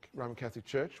 the Roman Catholic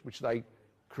Church, which they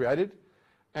created.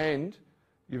 And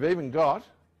you've even got,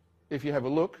 if you have a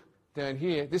look down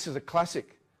here, this is a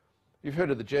classic. You've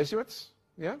heard of the Jesuits,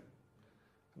 yeah?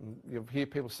 You'll hear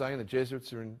people saying the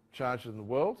Jesuits are in charge of the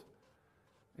world.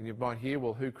 And you might hear,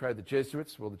 well, who created the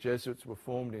Jesuits? Well, the Jesuits were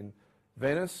formed in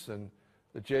Venice, and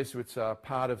the Jesuits are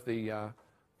part of the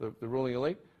ruling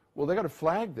elite. Well, they've got a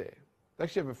flag there. They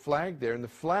actually have a flag there, and the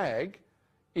flag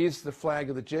is the flag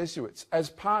of the Jesuits as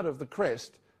part of the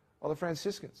crest of the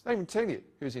Franciscans. They even tell you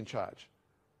who's in charge.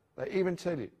 They even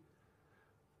tell you.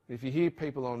 If you hear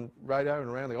people on radio and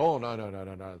around, they oh, no,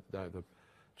 the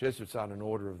Jesuits aren't an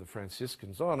order of the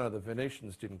Franciscans. Oh, no, the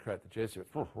Venetians didn't create the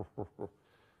Jesuits. They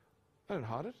don't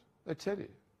hide it. They tell you.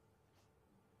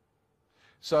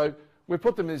 So we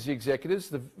put them as the executors.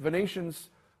 The Venetians,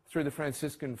 through the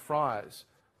Franciscan friars,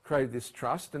 created this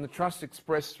trust, and the trust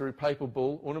expressed through papal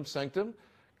bull, unum sanctum,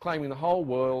 claiming the whole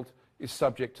world is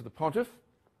subject to the pontiff.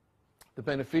 The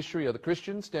beneficiary are the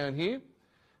Christians down here.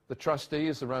 The trustee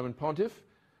is the Roman pontiff.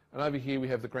 And over here we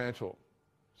have the grantor.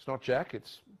 It's not Jack,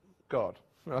 it's God.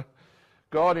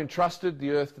 God entrusted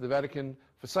the earth to the Vatican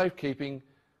for safekeeping,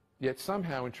 yet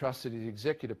somehow entrusted his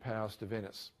executive powers to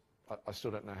Venice. I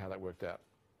still don't know how that worked out.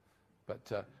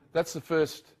 But that's the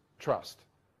first trust.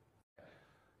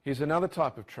 Here's another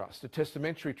type of trust, a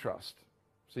testamentary trust.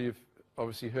 So you've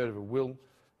obviously heard of a will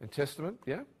and testament,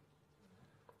 yeah?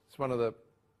 It's one of the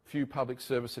few public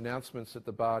service announcements that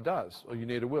the bar does. Or you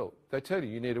need a will. They tell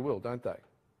you need a will, don't they?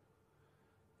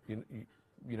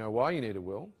 You know why you need a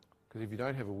will? Because if you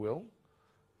don't have a will,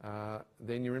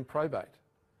 then you're in probate.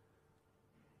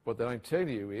 What they don't tell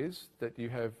you is that you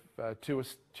have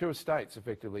two estates,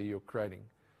 effectively, you're creating.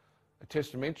 A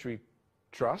testamentary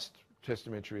trust,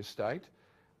 testamentary estate,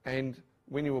 and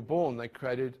when you were born, they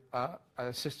created a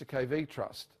Sesta KV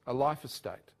trust, a life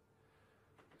estate.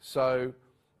 So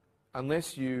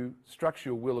unless you structure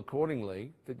your will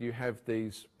accordingly, that you have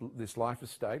this life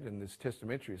estate and this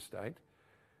testamentary estate,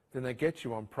 then they get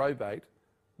you on probate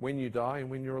when you die and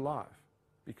when you're alive,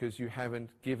 because you haven't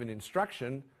given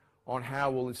instruction on how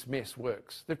all this mess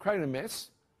works. They've created a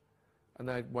mess, and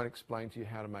they won't explain to you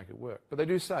how to make it work. But they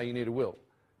do say you need a will.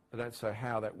 They don't say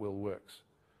how that will works.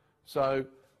 So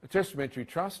a testamentary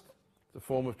trust, the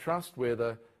form of trust where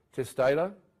the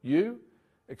testator, you,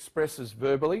 expresses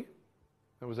verbally.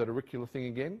 That was that auricular thing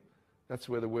again. That's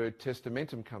where the word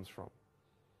testamentum comes from.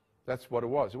 That's what it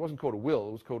was. It wasn't called a will,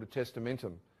 it was called a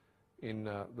testamentum in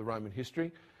the Roman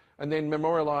history. And then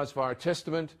memorialised via a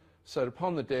testament, so that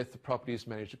upon the death the property is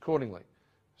managed accordingly.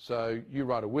 So you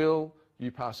write a will,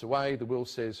 you pass away, the will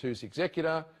says who's the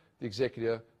executor,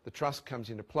 the trust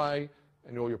comes into play,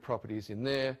 and all your property is in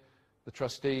there. The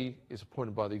trustee is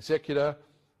appointed by the executor,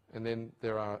 and then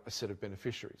there are a set of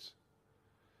beneficiaries.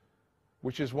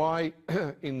 Which is why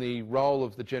in the role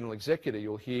of the general executor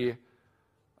you'll hear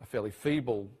a fairly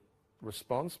feeble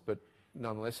response, but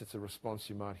nonetheless it's a response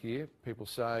you might hear. People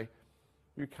say,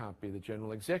 you can't be the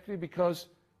general executive because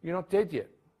you're not dead yet.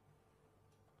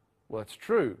 Well, that's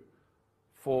true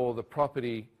for the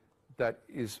property that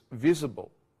is visible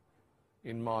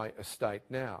in my estate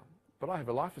now, but I have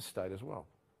a life estate as well.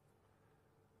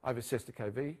 I have a Sesta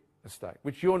KV estate,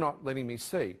 which you're not letting me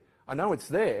see. I know it's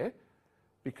there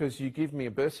because you give me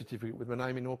a birth certificate with my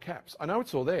name in all caps. I know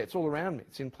it's all there, it's all around me,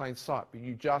 it's in plain sight, but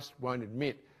you just won't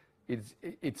admit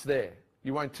it's there.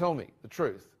 You won't tell me the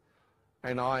truth.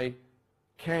 And I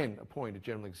can appoint a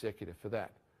general executor for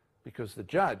that because the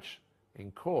judge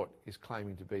in court is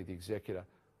claiming to be the executor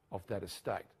of that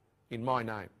estate in my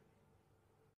name.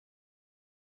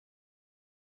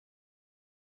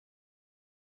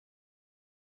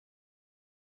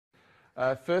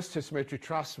 First testamentary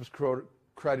trust was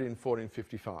created in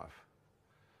 1455.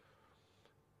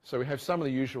 So we have some of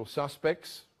the usual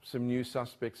suspects, some new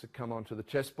suspects that come onto the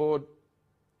chessboard.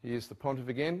 Here's the pontiff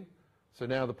again. So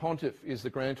now the pontiff is the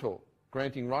grantor,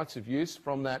 granting rights of use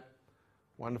from that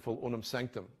wonderful unum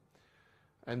sanctum.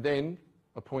 And then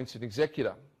appoints an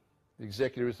executor. The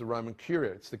executor is the Roman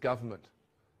curia, it's the government.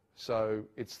 So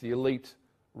it's the elite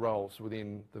roles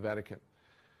within the Vatican.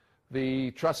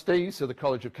 The trustees are the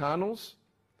College of Cardinals,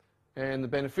 and the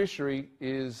beneficiary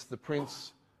is the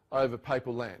prince over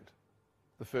papal land,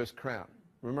 the first crown.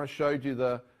 Remember I showed you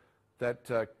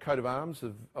that coat of arms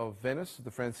of Venice,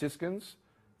 the Franciscans?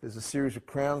 There's a series of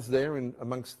crowns there in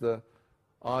amongst the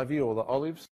ivy or the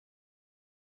olives.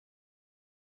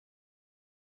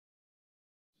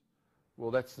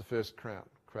 Well, that's the first crown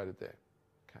created there.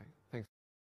 Okay, thanks.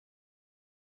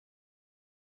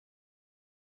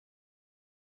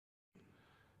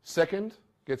 Second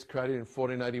gets created in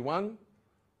 1481.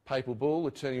 Papal bull,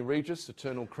 Eterni Regis,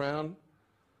 eternal crown.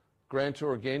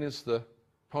 Grantor again is the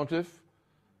pontiff,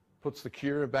 puts the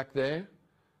curia back there.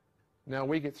 Now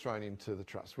we get thrown into the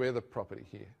trust. We're the property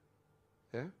here.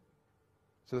 Yeah?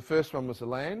 So the first one was the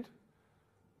land.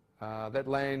 That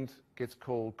land gets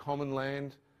called common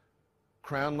land,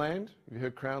 crown land. Have you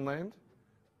heard crown land?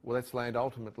 Well, that's land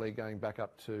ultimately going back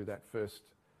up to that first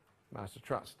master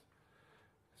trust.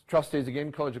 Trustees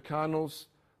again, College of Cardinals.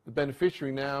 The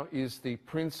beneficiary now is the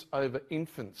prince over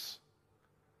infants.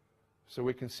 So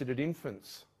we're considered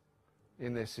infants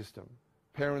in their system.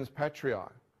 Parens patriae.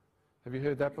 Have you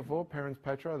heard that before? Parens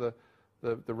patriae,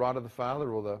 the right of the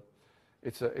father, or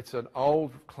it's an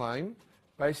old claim.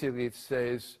 Basically, it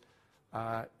says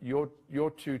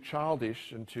you're too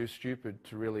childish and too stupid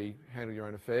to really handle your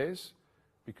own affairs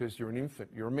because you're an infant.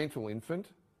 You're a mental infant,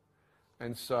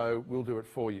 and so we'll do it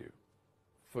for you,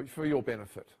 for your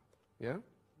benefit. Yeah?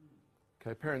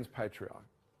 Okay, parens patriae.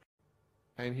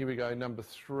 And here we go, number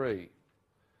 3.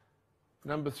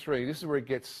 Number 3, this is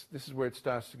where it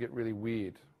starts to get really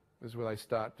weird. This is where they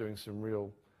start doing some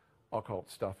real occult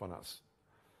stuff on us.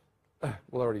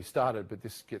 Well, already started, but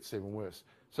this gets even worse.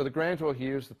 So the grantor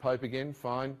here is the Pope again,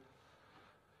 fine.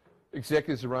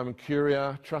 Executors of Roman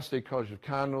Curia, trustee College of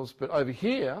Cardinals. But over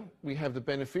here, we have the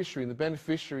beneficiary, and the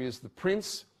beneficiary is the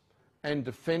Prince and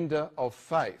Defender of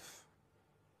Faith.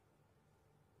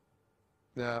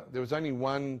 Now, there was only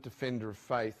one Defender of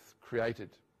Faith created,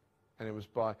 and it was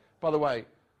by the way,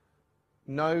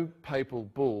 no papal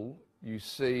bull you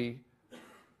see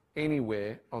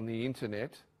anywhere on the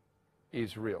internet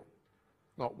is real.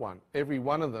 Not one. Every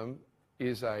one of them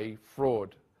is a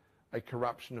fraud, a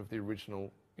corruption of the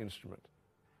original instrument.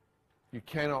 You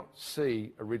cannot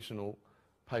see original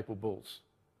papal bulls.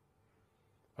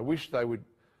 I wish they would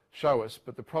show us,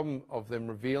 but the problem of them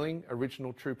revealing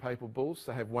original true papal bulls,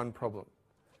 they have one problem,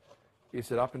 is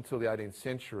that up until the 18th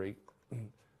century,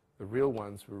 the real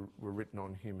ones were written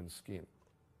on human skin.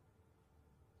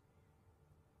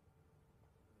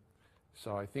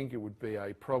 So I think it would be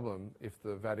a problem if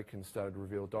the Vatican started to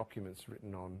reveal documents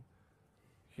written on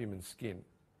human skin,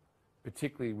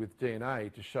 particularly with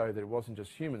DNA, to show that it wasn't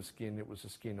just human skin, it was the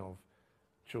skin of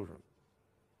children.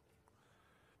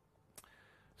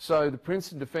 So the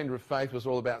Prince and Defender of Faith was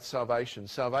all about salvation.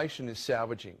 Salvation is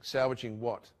salvaging. Salvaging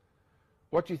what?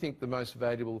 What do you think the most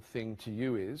valuable thing to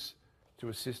you is to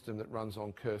a system that runs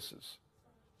on curses,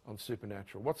 on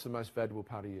supernatural? What's the most valuable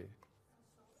part of you?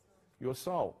 Your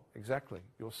soul, exactly,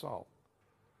 your soul.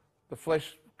 The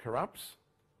flesh corrupts,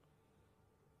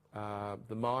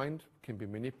 the mind can be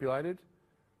manipulated,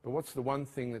 but what's the one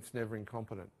thing that's never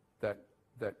incompetent that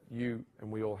you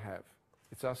and we all have?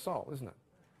 It's our soul, isn't it?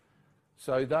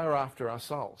 So they're after our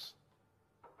souls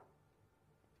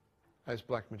as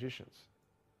black magicians.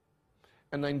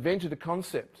 And they invented a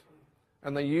concept,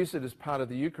 and they used it as part of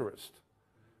the Eucharist.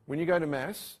 When you go to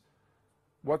Mass,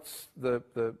 what's the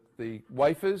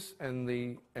wafers and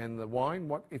the wine?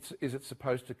 What is it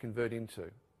supposed to convert into?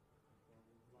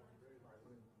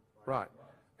 Right.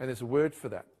 And there's a word for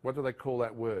that. What do they call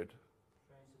that word?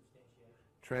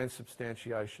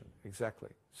 Transubstantiation. Exactly.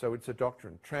 So it's a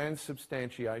doctrine.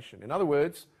 Transubstantiation. In other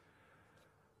words,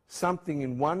 something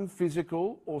in one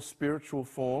physical or spiritual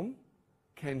form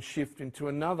can shift into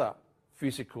another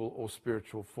physical or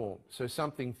spiritual form. So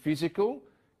something physical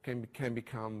can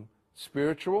become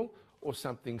spiritual, or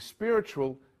something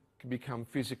spiritual can become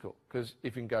physical. Because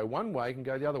if you can go one way, you can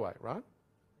go the other way, right?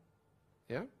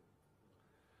 Yeah?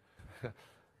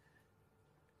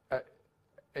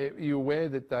 Are you aware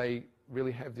that they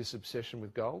really have this obsession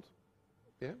with gold?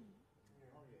 Yeah?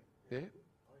 Yeah?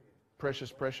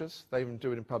 Precious, precious. They even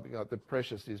do it in public. Like the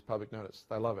precious is public notice.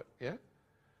 They love it. Yeah?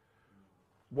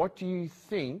 What do you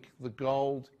think the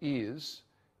gold is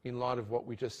in light of what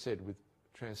we just said with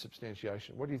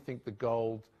transubstantiation? What do you think the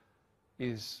gold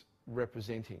is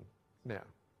representing now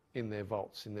in their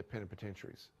vaults, in their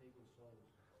penitentiaries?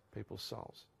 People's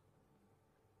souls.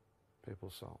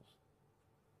 People's souls.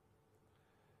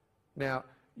 Now,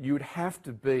 you'd have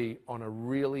to be on a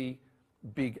really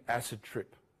big acid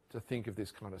trip to think of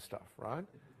this kind of stuff, right?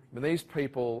 I mean, these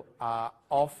people are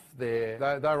off their,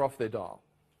 they're off their dial.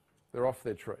 They're off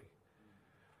their tree.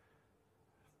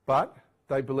 But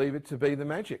they believe it to be the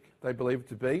magic. They believe it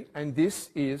to be, and this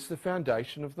is the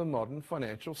foundation of the modern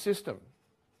financial system.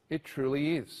 It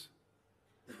truly is.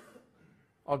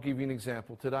 I'll give you an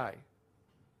example today.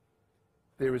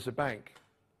 There is a bank.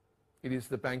 It is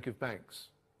the bank of banks.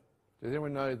 Does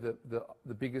anyone know that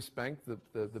the biggest bank,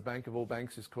 the bank of all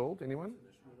banks is called? Anyone?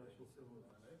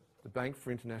 The Bank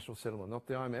for International Settlement, not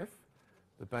the IMF.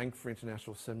 The Bank for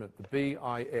International Settlement, the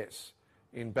BIS.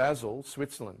 In Basel,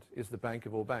 Switzerland, is the bank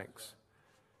of all banks.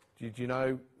 Do you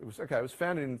know, it was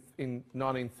founded in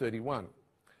 1931.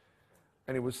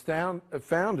 And it was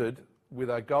founded with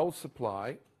a gold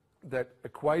supply that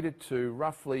equated to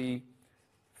roughly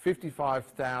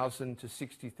 55,000 to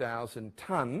 60,000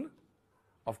 tonne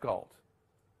of gold.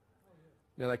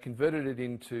 Now they converted it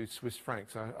into Swiss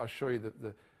francs. I assure you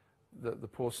that the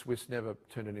poor Swiss never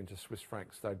turned it into Swiss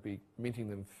francs. They'd be minting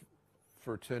them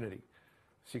for eternity.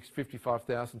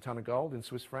 55,000 tonne of gold in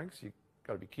Swiss francs? You've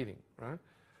got to be kidding, right?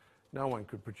 No one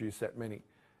could produce that many.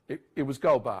 It was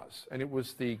gold bars, and it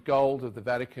was the gold of the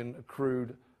Vatican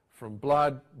accrued from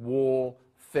blood, war,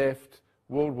 theft,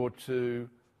 World War II,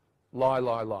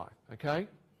 lie, okay?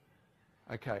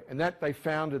 Okay, and that they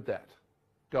founded that,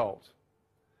 gold.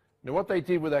 Now what they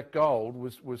did with that gold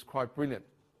was quite brilliant.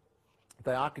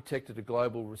 They architected a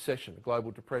global recession, a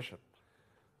global depression,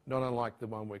 not unlike the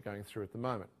one we're going through at the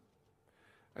moment.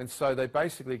 And so they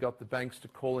basically got the banks to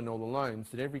call in all the loans,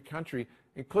 and every country,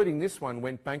 including this one,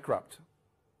 went bankrupt.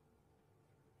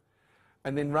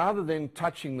 And then rather than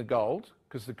touching the gold,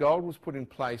 because the gold was put in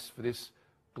place for this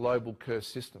global curse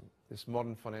system, this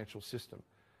modern financial system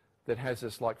that has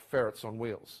us like ferrets on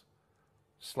wheels,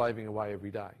 slaving away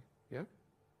every day, yeah?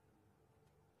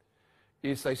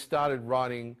 Is they started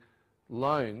writing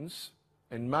loans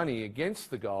and money against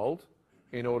the gold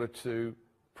in order to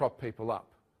prop people up.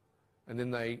 And then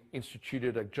they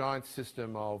instituted a giant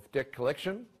system of debt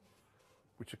collection,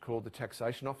 which are called the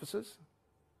taxation officers.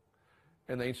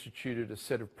 And they instituted a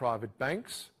set of private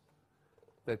banks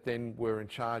that then were in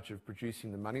charge of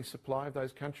producing the money supply of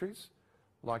those countries,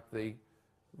 like the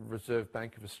Reserve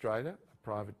Bank of Australia, a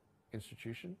private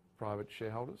institution, private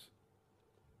shareholders.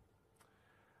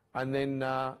 And then,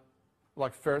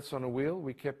 like ferrets on a wheel,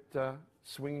 we kept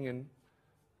swinging and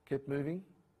kept moving.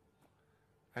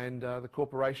 And the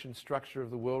corporation structure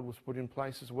of the world was put in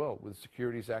place as well with the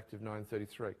Securities Act of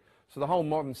 1933. So the whole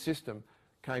modern system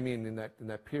came in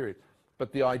that period.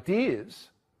 But the ideas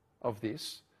of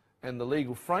this and the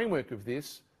legal framework of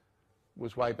this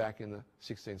was way back in the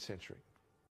 16th century.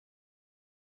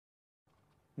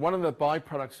 One of the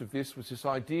byproducts of this was this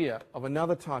idea of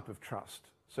another type of trust.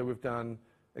 So we've done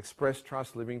express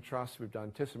trust, living trust, we've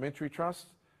done testamentary trust,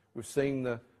 we've seen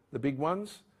the big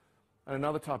ones. And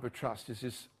another type of trust is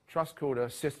this trust called a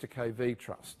cesta KV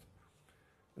trust.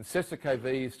 And cesta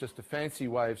KV is just a fancy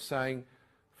way of saying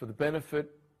for the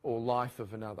benefit or life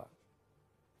of another.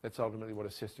 That's ultimately what a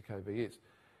cesta KV is.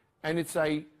 And it's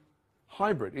a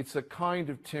hybrid. It's a kind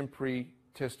of temporary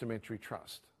testamentary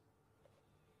trust.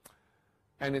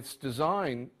 And its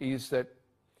design is that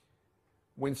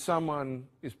when someone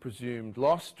is presumed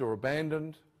lost or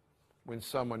abandoned, when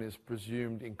someone is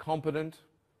presumed incompetent,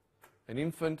 an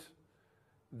infant,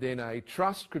 then a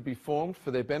trust could be formed for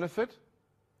their benefit,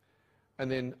 and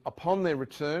then upon their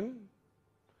return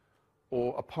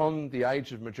or upon the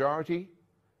age of majority,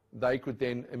 they could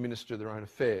then administer their own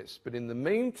affairs. But in the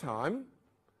meantime,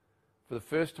 for the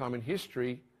first time in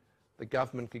history, the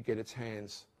government could get its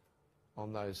hands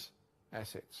on those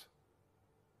assets.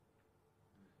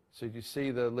 So do you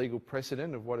see the legal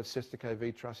precedent of what a cesta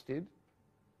KV trust did?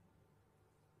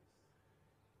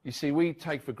 You see, we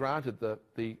take for granted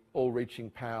the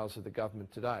all-reaching powers of the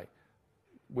government today.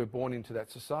 We're born into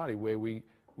that society where we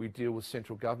deal with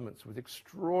central governments with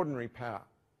extraordinary power.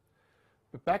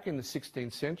 But back in the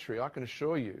 16th century, I can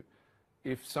assure you,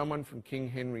 if someone from King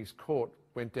Henry's court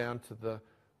went down to the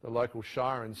local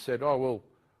shire and said, oh, well,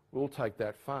 we'll take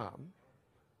that farm,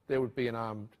 there would be an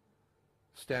armed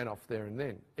standoff there and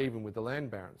then, even with the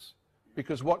land barons.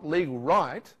 Because what legal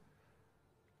right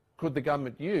could the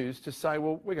government use to say,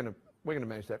 well, we're going to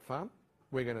manage that farm,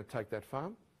 we're going to take that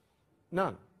farm?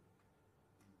 None.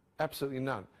 Absolutely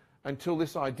none. Until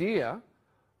this idea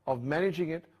of managing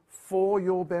it for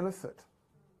your benefit.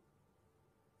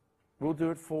 We'll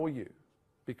do it for you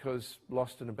because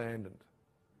lost and abandoned.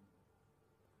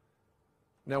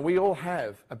 Now, we all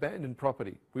have abandoned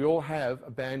property. We all have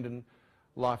abandoned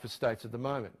life estates at the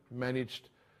moment, managed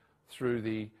through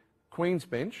the Queen's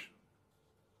Bench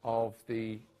of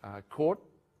the court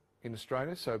in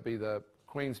Australia. So it'd be the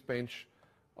Queen's Bench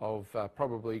of,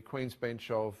 probably Queen's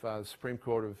Bench of the Supreme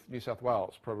Court of New South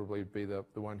Wales, probably would be the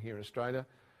one here in Australia.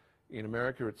 In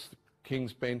America, it's the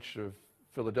King's Bench of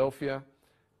Philadelphia.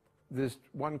 There's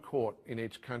one court in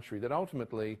each country that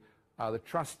ultimately are the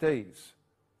trustees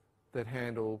that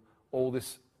handle all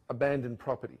this abandoned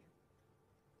property.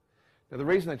 Now, the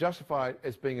reason they justify it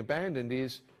as being abandoned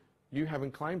is you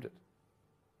haven't claimed it.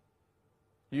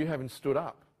 You haven't stood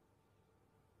up.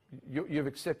 You've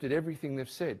accepted everything they've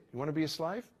said. You want to be a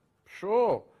slave?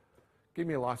 Sure. Give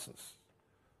me a license.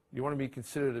 You want to be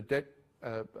considered a debt,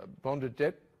 bonded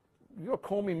debt? You've got to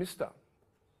call me Mr.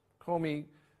 Call me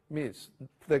Ms.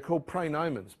 They're called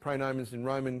praenomens. Praenomens in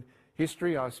Roman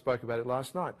history, I spoke about it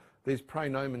last night. These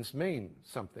praenomens mean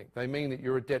something. They mean that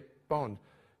you're a debt bond.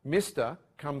 Mr.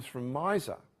 comes from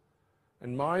miser.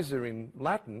 And miser in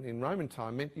Latin, in Roman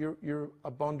time, meant you're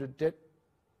a bonded debt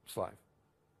slave.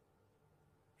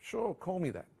 Sure, call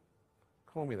me that.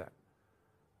 Call me that.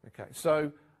 Okay,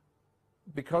 so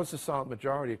because the silent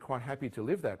majority are quite happy to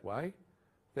live that way,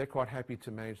 they're quite happy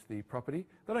to manage the property.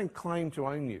 They don't claim to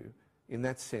own you in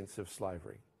that sense of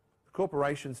slavery. The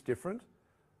corporation's different.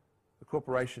 The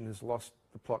corporation has lost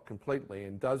the plot completely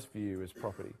and does view you as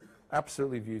property.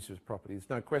 absolutely views it as property, there's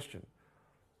no question.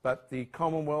 But the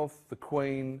Commonwealth, the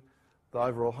Queen, the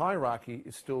overall hierarchy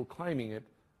is still claiming it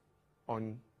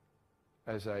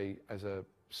as a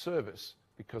service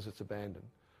because it's abandoned.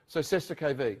 So Sesta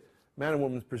KV, man and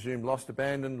woman is presumed lost,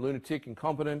 abandoned, lunatic,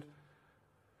 incompetent,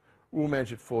 we'll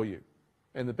manage it for you.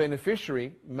 And the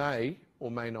beneficiary may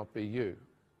or may not be you.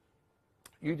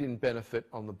 You didn't benefit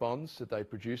on the bonds that they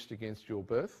produced against your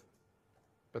birth,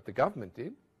 but the government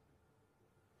did.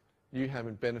 You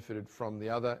haven't benefited from the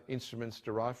other instruments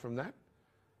derived from that,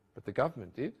 but the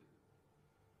government did.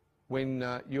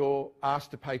 When you're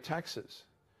asked to pay taxes,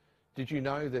 did you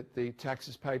know that the tax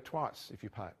is paid twice if you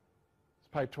pay it? It's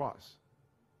paid twice.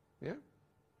 Yeah?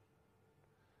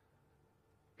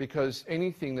 Because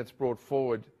anything that's brought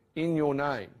forward in your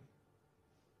name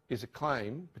is a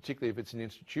claim, particularly if it's an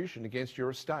institution, against your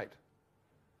estate.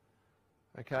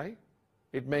 Okay?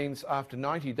 It means after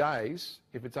 90 days,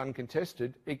 if it's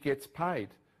uncontested, it gets paid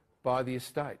by the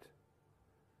estate.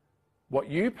 What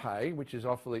you pay, which is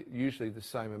usually the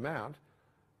same amount,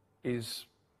 is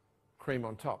cream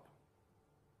on top.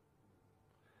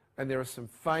 And there are some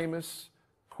famous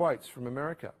quotes from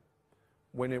America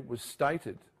when it was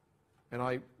stated,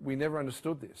 and we never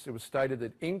understood this, it was stated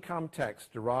that income tax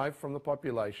derived from the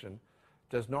population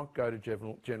does not go to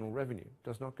general revenue,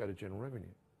 does not go to general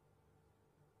revenue.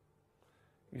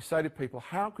 You say to people,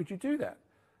 how could you do that?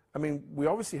 I mean, we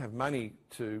obviously have money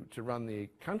to run the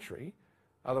country,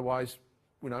 otherwise,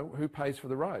 you know, who pays for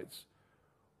the roads?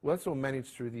 Well, that's all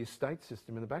managed through the estate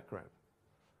system in the background.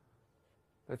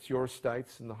 That's your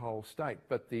estates and the whole state.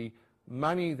 But the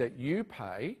money that you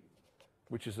pay,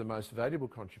 which is the most valuable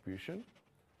contribution,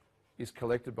 is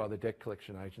collected by the debt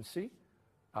collection agency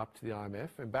up to the IMF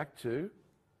and back to,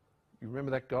 you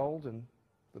remember that gold and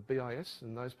the BIS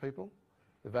and those people?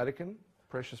 The Vatican,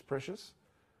 precious, precious.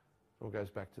 It all goes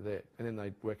back to there. And then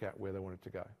they work out where they want it to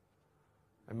go.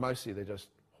 And mostly they just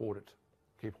hoard it,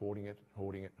 keep hoarding it,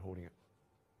 hoarding it, hoarding it.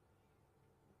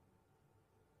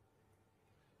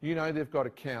 You know they've got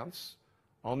accounts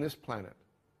on this planet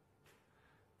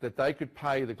that they could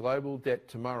pay the global debt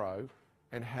tomorrow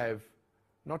and have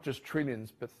not just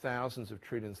trillions, but thousands of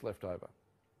trillions left over.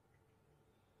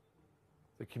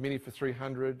 The Committee for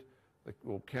 300,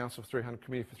 or Council for 300,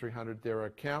 Committee for 300, there are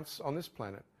accounts on this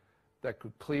planet that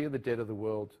could clear the debt of the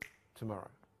world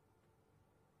tomorrow.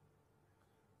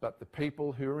 But the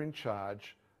people who are in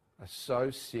charge are so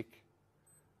sick,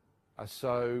 are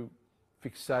so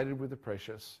fixated with the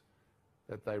precious,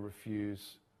 that they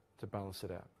refuse to balance it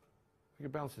out. You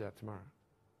can balance it out tomorrow.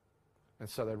 And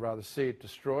so they'd rather see it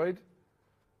destroyed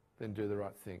than do the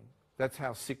right thing. That's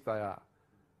how sick they are.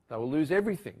 They will lose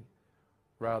everything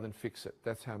rather than fix it.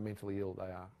 That's how mentally ill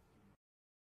they are.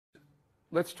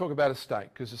 Let's talk about estate,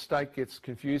 because estate gets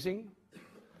confusing.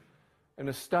 An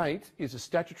estate is a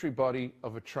statutory body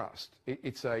of a trust.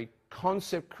 It's a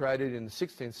concept created in the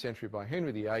 16th century by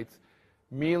Henry VIII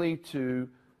merely to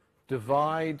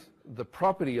divide the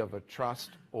property of a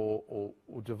trust or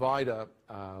divide the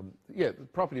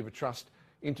property of a trust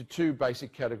into two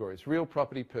basic categories: real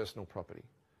property, personal property.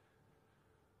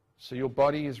 So your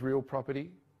body is real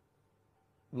property,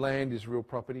 land is real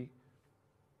property,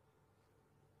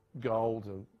 gold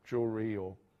or jewellery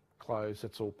or clothes,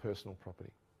 that's all personal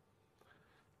property.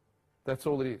 That's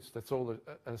all it is. That's all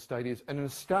an estate is. And an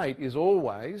estate is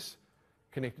always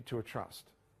connected to a trust.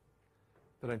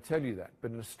 They don't tell you that, but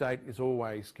an estate is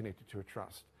always connected to a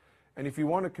trust. And if you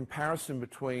want a comparison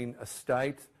between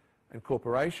estate and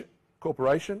corporation,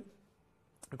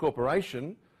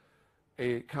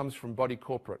 it comes from body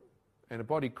corporate. And a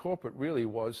body corporate really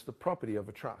was the property of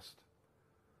a trust.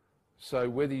 So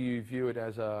whether you view it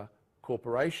as a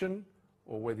corporation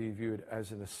or whether you view it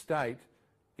as an estate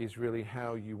is really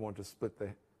how you want to split the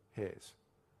hairs.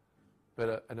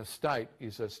 But an estate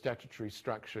is a statutory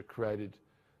structure created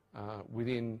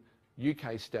within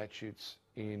UK statutes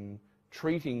in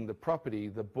treating the property,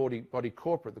 the body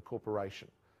corporate, the corporation,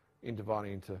 in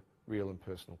dividing into real and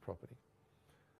personal property.